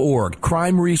crimeresearch.org.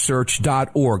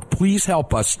 crimeresearch.org. Please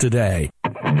help us today.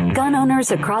 Gun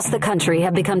owners across the country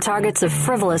have become targets of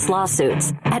frivolous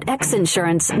lawsuits. At X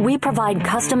Insurance, we provide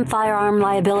custom firearm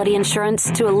liability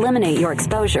insurance to eliminate your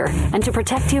exposure and to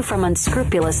protect you from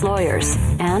unscrupulous lawyers.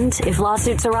 And if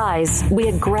lawsuits arise, we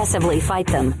aggressively fight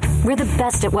them. We're the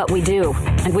best at what we do,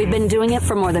 and we've been doing it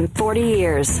for more than 40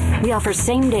 years. We offer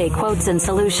same-day quotes and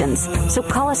solutions. So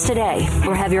call us today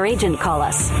or have your agent call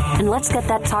us, and let's get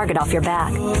that target off your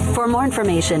back. For more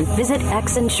information, visit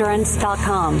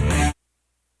xinsurance.com.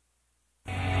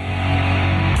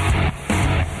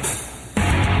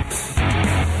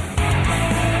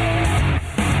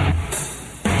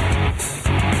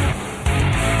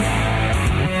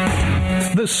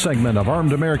 This segment of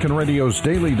Armed American Radio's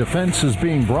Daily Defense is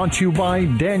being brought to you by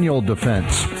Daniel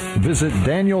Defense. Visit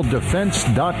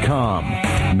DanielDefense.com.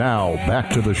 Now, back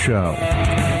to the show.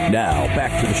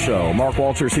 Mark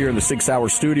Walters here in the 6 Hour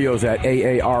Studios at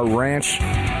AAR Ranch.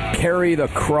 Carry the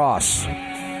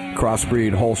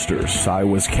crossbreed holsters. I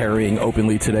was carrying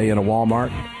openly today in a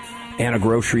Walmart and a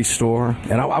grocery store.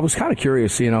 And I was kind of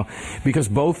curious, because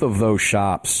both of those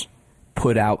shops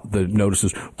put out the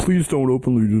notices, please don't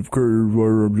openly carry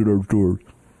firearms in our stores.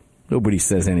 Nobody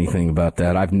says anything about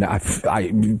that.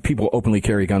 People openly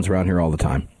carry guns around here all the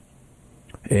time,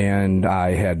 and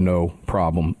I had no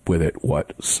problem with it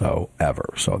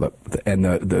whatsoever. So the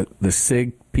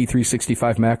SIG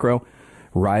P365 macro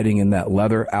riding in that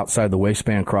leather outside the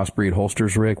waistband crossbreed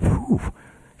holsters rig,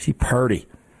 see, purdy.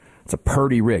 It's a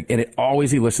purdy rig, and it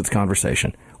always elicits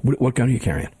conversation. What gun are you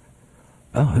carrying?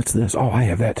 Oh, it's this. Oh, I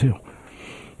have that too.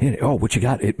 And, oh, what you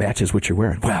got? It matches what you're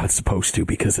wearing. Well, it's supposed to,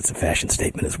 because it's a fashion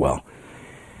statement as well.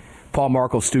 Paul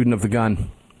Markel, student of the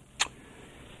gun.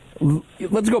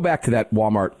 Let's go back to that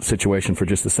Walmart situation for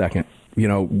just a second.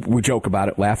 We joke about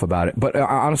it, laugh about it. But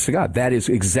honest to God, that is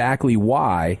exactly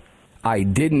why I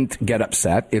didn't get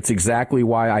upset. It's exactly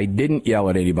why I didn't yell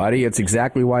at anybody. It's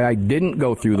exactly why I didn't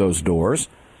go through those doors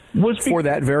for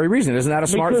that very reason. Isn't that a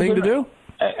smart thing to do?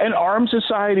 An armed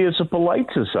society is a polite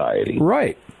society.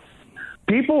 Right.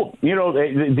 People, I don't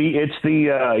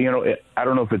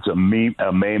know if it's a meme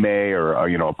or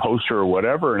a poster or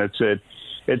whatever, and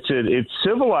it's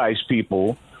civilized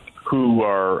people who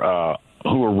are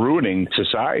ruining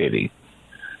society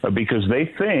because they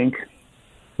think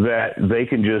that they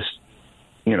can just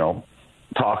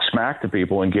talk smack to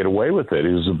people and get away with it.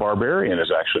 As a barbarian is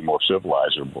actually more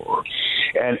civilized or more,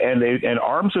 and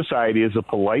armed society is a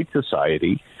polite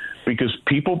society because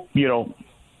people,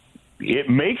 it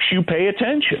makes you pay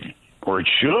attention, or it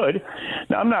should.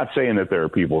 Now, I'm not saying that there are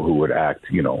people who would act,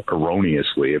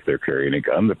 erroneously if they're carrying a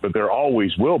gun, but there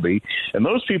always will be. And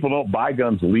those people don't buy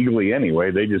guns legally anyway.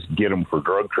 They just get them for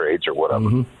drug trades or whatever.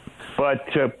 Mm-hmm. But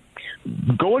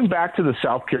going back to the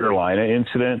South Carolina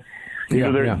incident,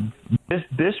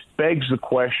 this begs the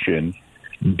question,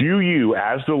 do you,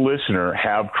 as the listener,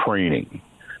 have training?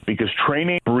 Because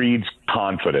training breeds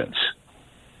confidence.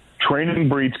 Training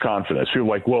breeds confidence. People are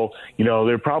like, well,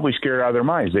 they're probably scared out of their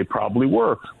minds. They probably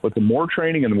were. But the more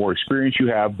training and the more experience you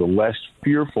have, the less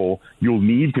fearful you'll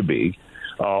need to be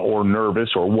or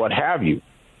nervous or what have you.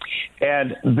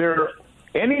 And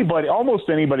almost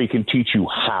anybody can teach you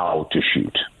how to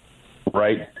shoot,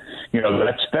 right?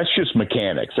 That's just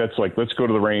mechanics. That's like, let's go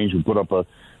to the range and put up a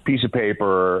piece of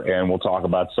paper and we'll talk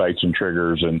about sights and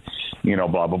triggers and,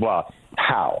 blah, blah, blah.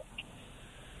 How?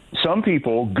 Some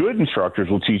people, good instructors,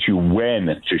 will teach you when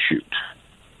to shoot.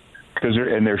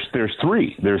 There's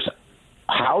three. There's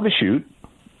how to shoot,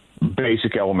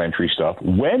 basic elementary stuff,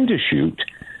 when to shoot,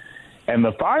 and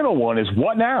the final one is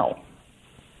what now.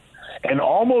 And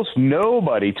almost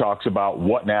nobody talks about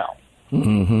what now.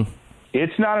 Mm-hmm.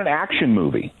 It's not an action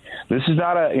movie. This is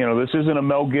not this isn't a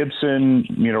Mel Gibson,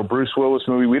 Bruce Willis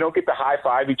movie. We don't get to high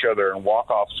five each other and walk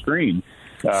off screen.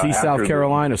 See South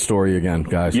Carolina story again,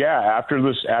 guys. Yeah, after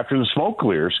the smoke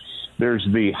clears, there's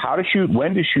the how to shoot,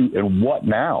 when to shoot, and what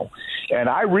now. And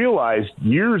I realized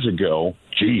years ago,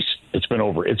 it's been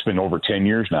over 10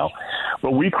 years now,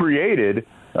 but we created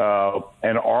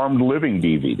an Armed Living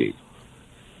DVD.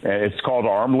 And it's called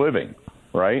Armed Living,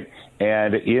 right?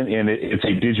 And it's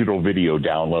a digital video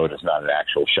download. It's not an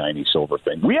actual shiny silver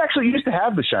thing. We actually used to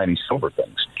have the shiny silver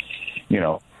things,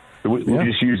 We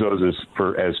just use those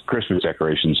as Christmas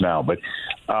decorations now, but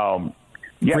Frisbees.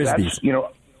 That's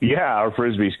our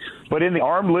Frisbees. But in the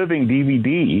Armed Living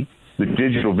DVD, the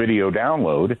digital video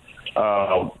download,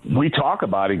 we talk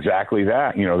about exactly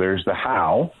that. There's the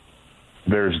how,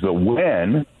 there's the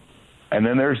when, and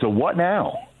then there's the what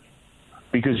now.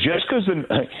 Because just because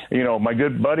my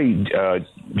good buddy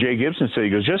Jay Gibson said, he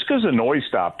goes, just because the noise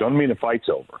stopped, doesn't mean the fight's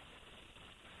over.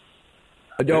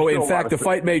 No, in fact, the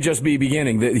fight may just be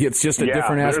beginning. It's just a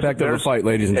different aspect of the fight,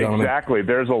 ladies and gentlemen. Exactly.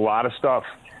 There's a lot of stuff.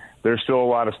 There's still a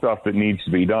lot of stuff that needs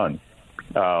to be done.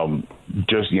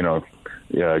 Just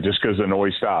because the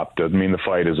noise stopped doesn't mean the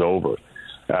fight is over.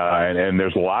 And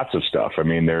there's lots of stuff. I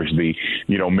mean, there's the,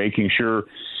 making sure,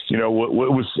 it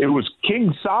was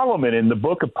King Solomon in the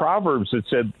book of Proverbs that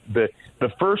said the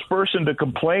first person to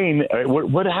complain.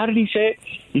 How did he say it?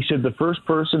 He said the first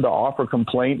person to offer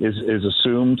complaint is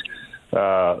assumed.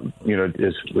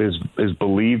 Is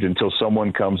believed until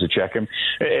someone comes to check him.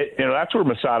 That's where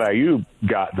Massad Ayub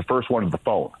got the first one to the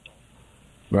phone.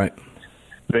 Right.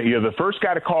 The first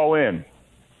guy to call in,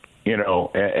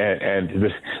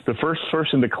 and the first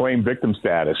person to claim victim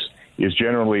status is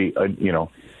generally,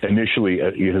 initially,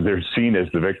 they're seen as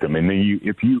the victim. And then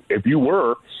if you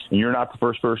were, and you're not the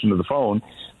first person to the phone,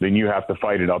 then you have to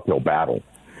fight an uphill battle.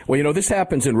 Well, this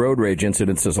happens in road rage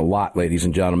incidences a lot, ladies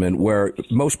and gentlemen, where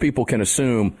most people can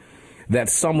assume that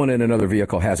someone in another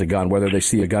vehicle has a gun, whether they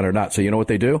see a gun or not. So you know what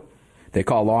they do? They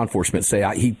call law enforcement, say,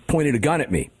 he pointed a gun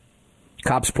at me.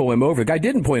 Cops pull him over. The guy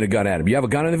didn't point a gun at him. You have a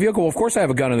gun in the vehicle? Well, of course I have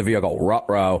a gun in the vehicle.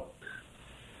 Ruh-roh.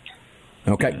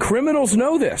 Okay, criminals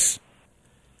know this.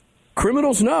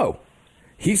 Criminals know.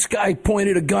 This guy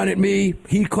pointed a gun at me.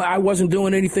 I wasn't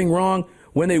doing anything wrong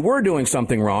when they were doing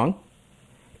something wrong.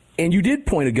 And you did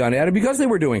point a gun at him because they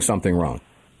were doing something wrong.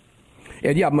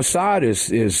 And Mossad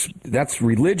that's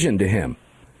religion to him.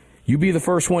 You be the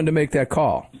first one to make that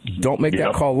call. Don't make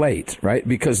that call late, right?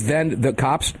 Because then the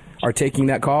cops are taking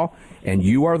that call, and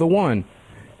you are the one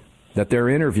that they're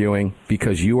interviewing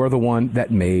because you are the one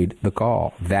that made the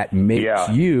call. That makes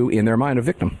you, in their mind, a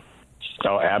victim.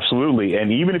 Oh, absolutely.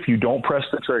 And even if you don't press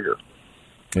the trigger.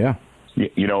 Yeah.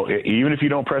 Even if you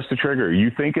don't press the trigger,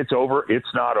 you think it's over,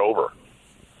 it's not over.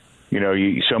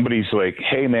 Somebody's like,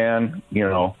 hey, man,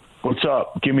 what's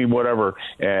up? Give me whatever.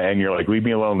 And you're like, leave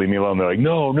me alone. They're like,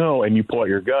 no. And you pull out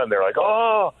your gun. They're like,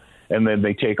 oh. And then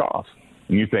they take off.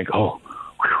 And you think, oh,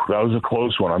 whew, that was a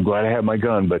close one. I'm glad I had my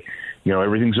gun. But,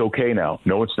 everything's okay now.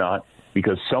 No, it's not.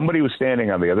 Because somebody was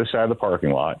standing on the other side of the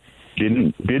parking lot,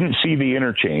 didn't see the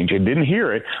interchange and didn't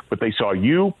hear it, but they saw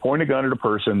you point a gun at a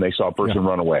person. They saw a person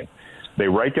run away. They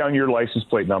write down your license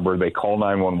plate number. They call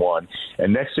 911.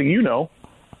 And next thing you know,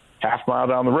 half mile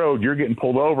down the road, you're getting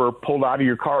pulled out of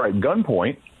your car at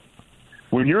gunpoint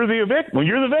when you're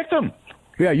the victim.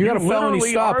 Yeah, you got a felony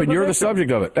stop, and you're the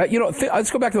subject of it. Let's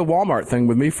go back to the Walmart thing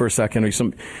with me for a second.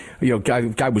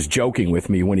 Guy was joking with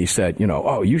me when he said,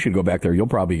 oh, you should go back there. You'll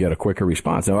probably get a quicker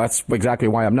response. Now, that's exactly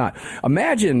why I'm not.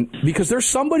 Imagine, because there's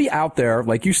somebody out there,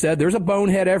 like you said, there's a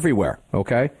bonehead everywhere,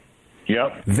 okay?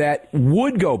 Yep. That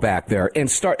would go back there and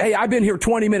start, hey, I've been here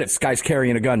 20 minutes. Guy's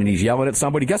carrying a gun, and he's yelling at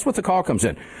somebody. Guess what the call comes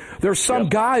in? There's some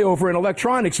guy over in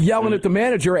electronics yelling at the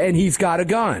manager, and he's got a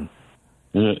gun.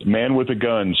 Man with a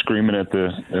gun screaming at the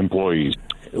employees.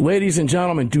 Ladies and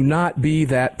gentlemen, do not be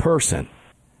that person.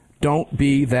 Don't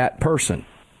be that person.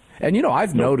 And,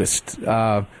 I've noticed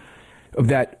that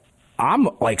I'm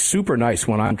like super nice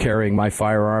when I'm carrying my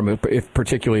firearm,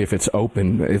 particularly if it's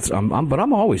open. But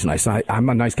I'm always nice. I'm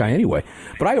a nice guy anyway.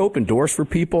 But I open doors for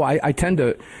people. I tend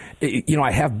to,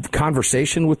 I have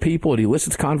conversation with people. It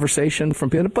elicits conversation from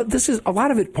people. But a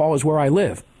lot of it, Paul, is where I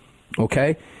live.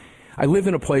 Okay? I live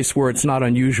in a place where it's not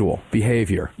unusual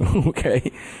behavior, okay?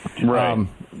 Right.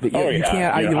 You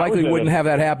can't. You likely wouldn't have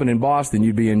that happen in Boston.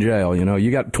 You'd be in jail.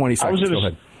 You got 20 seconds. I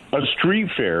was at a street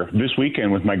fair this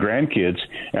weekend with my grandkids,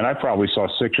 and I probably saw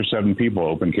 6 or 7 people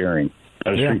open carrying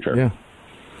at a street fair. Yeah,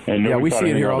 and we see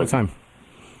it here all the time.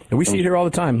 And we see it here all the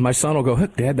time. My son will go,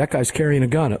 "Look, Dad, that guy's carrying a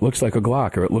gun. It looks like a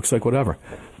Glock, or it looks like whatever."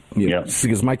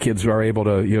 Because my kids are able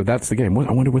to, that's the game. I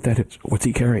wonder what that is. What's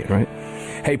he carrying, right?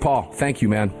 Hey, Paul, thank you,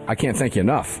 man. I can't thank you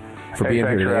enough for being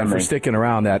here today and for sticking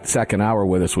around. That second hour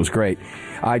with us was great.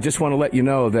 I just want to let you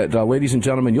know that, ladies and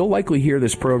gentlemen, you'll likely hear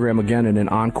this program again in an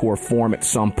encore form at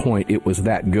some point. It was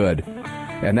that good.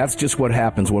 And that's just what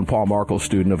happens when Paul Markel,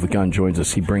 student of the gun, joins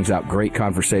us. He brings out great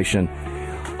conversation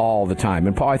all the time.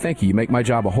 And, Paul, I thank you. You make my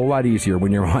job a whole lot easier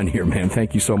when you're on here, man.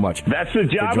 Thank you so much. That's the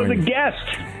job of the guest.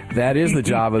 That is the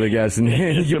job of the guest. And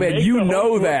you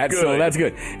know that, so that's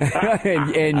good.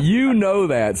 and you know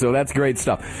that, so that's great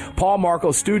stuff. Paul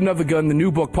Markel, student of the gun, the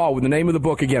new book. Paul, with the name of the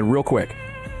book again, real quick.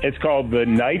 It's called The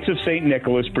Knights of St.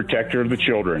 Nicholas, Protector of the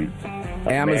Children.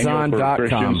 Amazon.com.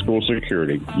 Christian School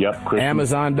Security. Yep.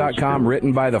 Amazon.com,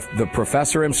 written by the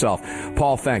professor himself.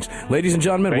 Paul, thanks. Ladies and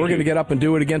gentlemen, we're going to get up and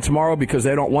do it again tomorrow because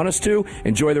they don't want us to.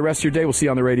 Enjoy the rest of your day. We'll see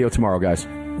you on the radio tomorrow, guys.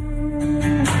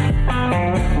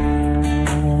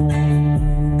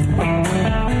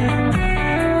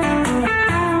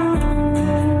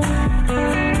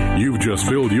 You've just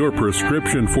filled your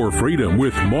prescription for freedom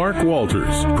with Mark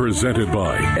Walters, presented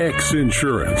by X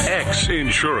Insurance. X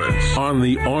Insurance on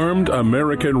the Armed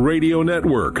American Radio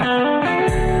Network.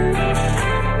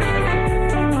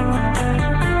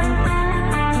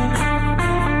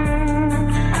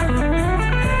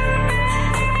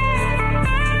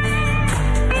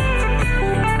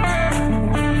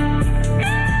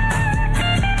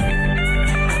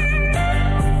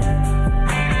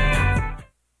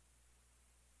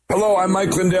 Hello, I'm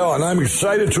Mike Lindell, and I'm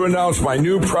excited to announce my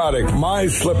new product, My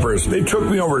Slippers. They took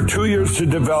me over 2 years to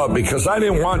develop because I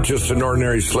didn't want just an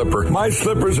ordinary slipper. My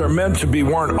slippers are meant to be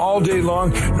worn all day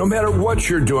long, no matter what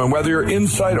you're doing, whether you're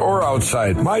inside or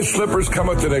outside. My slippers come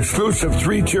with an exclusive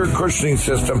 3-tier cushioning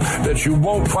system that you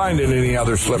won't find in any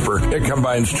other slipper. It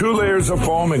combines 2 layers of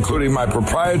foam, including my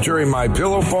proprietary My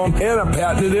Pillow foam and a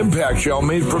patented impact gel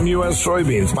made from U.S.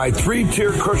 soybeans. My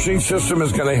 3-tier cushioning system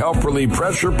is going to help relieve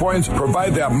pressure points,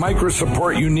 provide that micro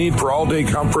support you need for all-day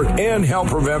comfort, and help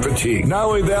prevent fatigue. Not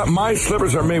only that, my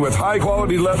slippers are made with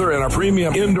high-quality leather and a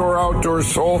premium indoor-outdoor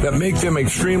sole that make them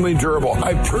extremely durable.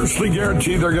 I personally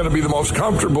guarantee they're going to be the most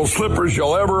comfortable slippers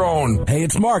you'll ever own. Hey,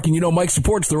 it's Mark, and you know Mike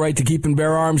supports the right to keep and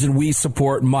bear arms, and we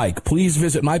support Mike. Please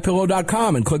visit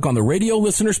MyPillow.com and click on the radio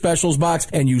listener specials box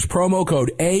and use promo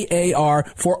code AAR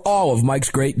for all of Mike's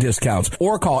great discounts.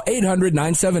 Or call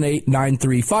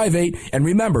 800-978-9358, and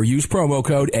remember, use promo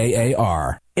code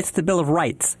AAR. It's the Bill of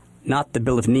Rights, not the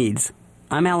Bill of Needs.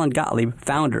 I'm Alan Gottlieb,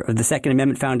 founder of the Second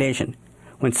Amendment Foundation.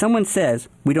 When someone says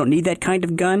we don't need that kind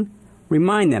of gun,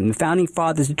 remind them the Founding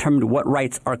Fathers determined what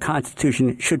rights our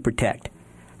Constitution should protect.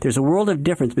 There's a world of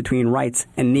difference between rights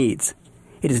and needs.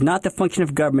 It is not the function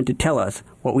of government to tell us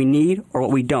what we need or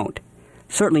what we don't.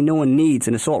 Certainly no one needs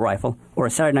an assault rifle or a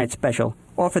Saturday night special,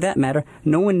 or for that matter,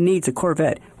 no one needs a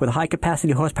Corvette with a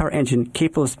high-capacity horsepower engine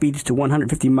capable of speeds to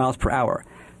 150 miles per hour.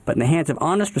 But in the hands of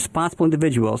honest, responsible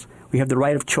individuals, we have the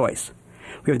right of choice.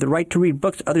 We have the right to read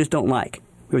books others don't like.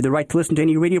 We have the right to listen to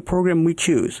any radio program we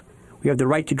choose. We have the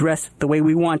right to dress the way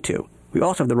we want to. We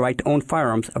also have the right to own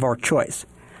firearms of our choice.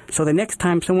 So the next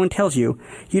time someone tells you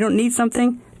you don't need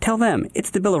something, tell them it's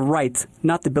the Bill of Rights,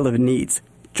 not the Bill of Needs.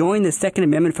 Join the Second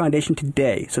Amendment Foundation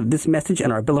today so that this message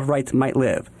and our Bill of Rights might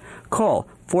live. Call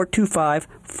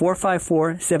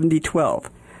 425-454-7012.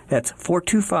 That's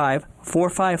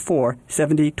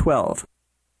 425-454-7012.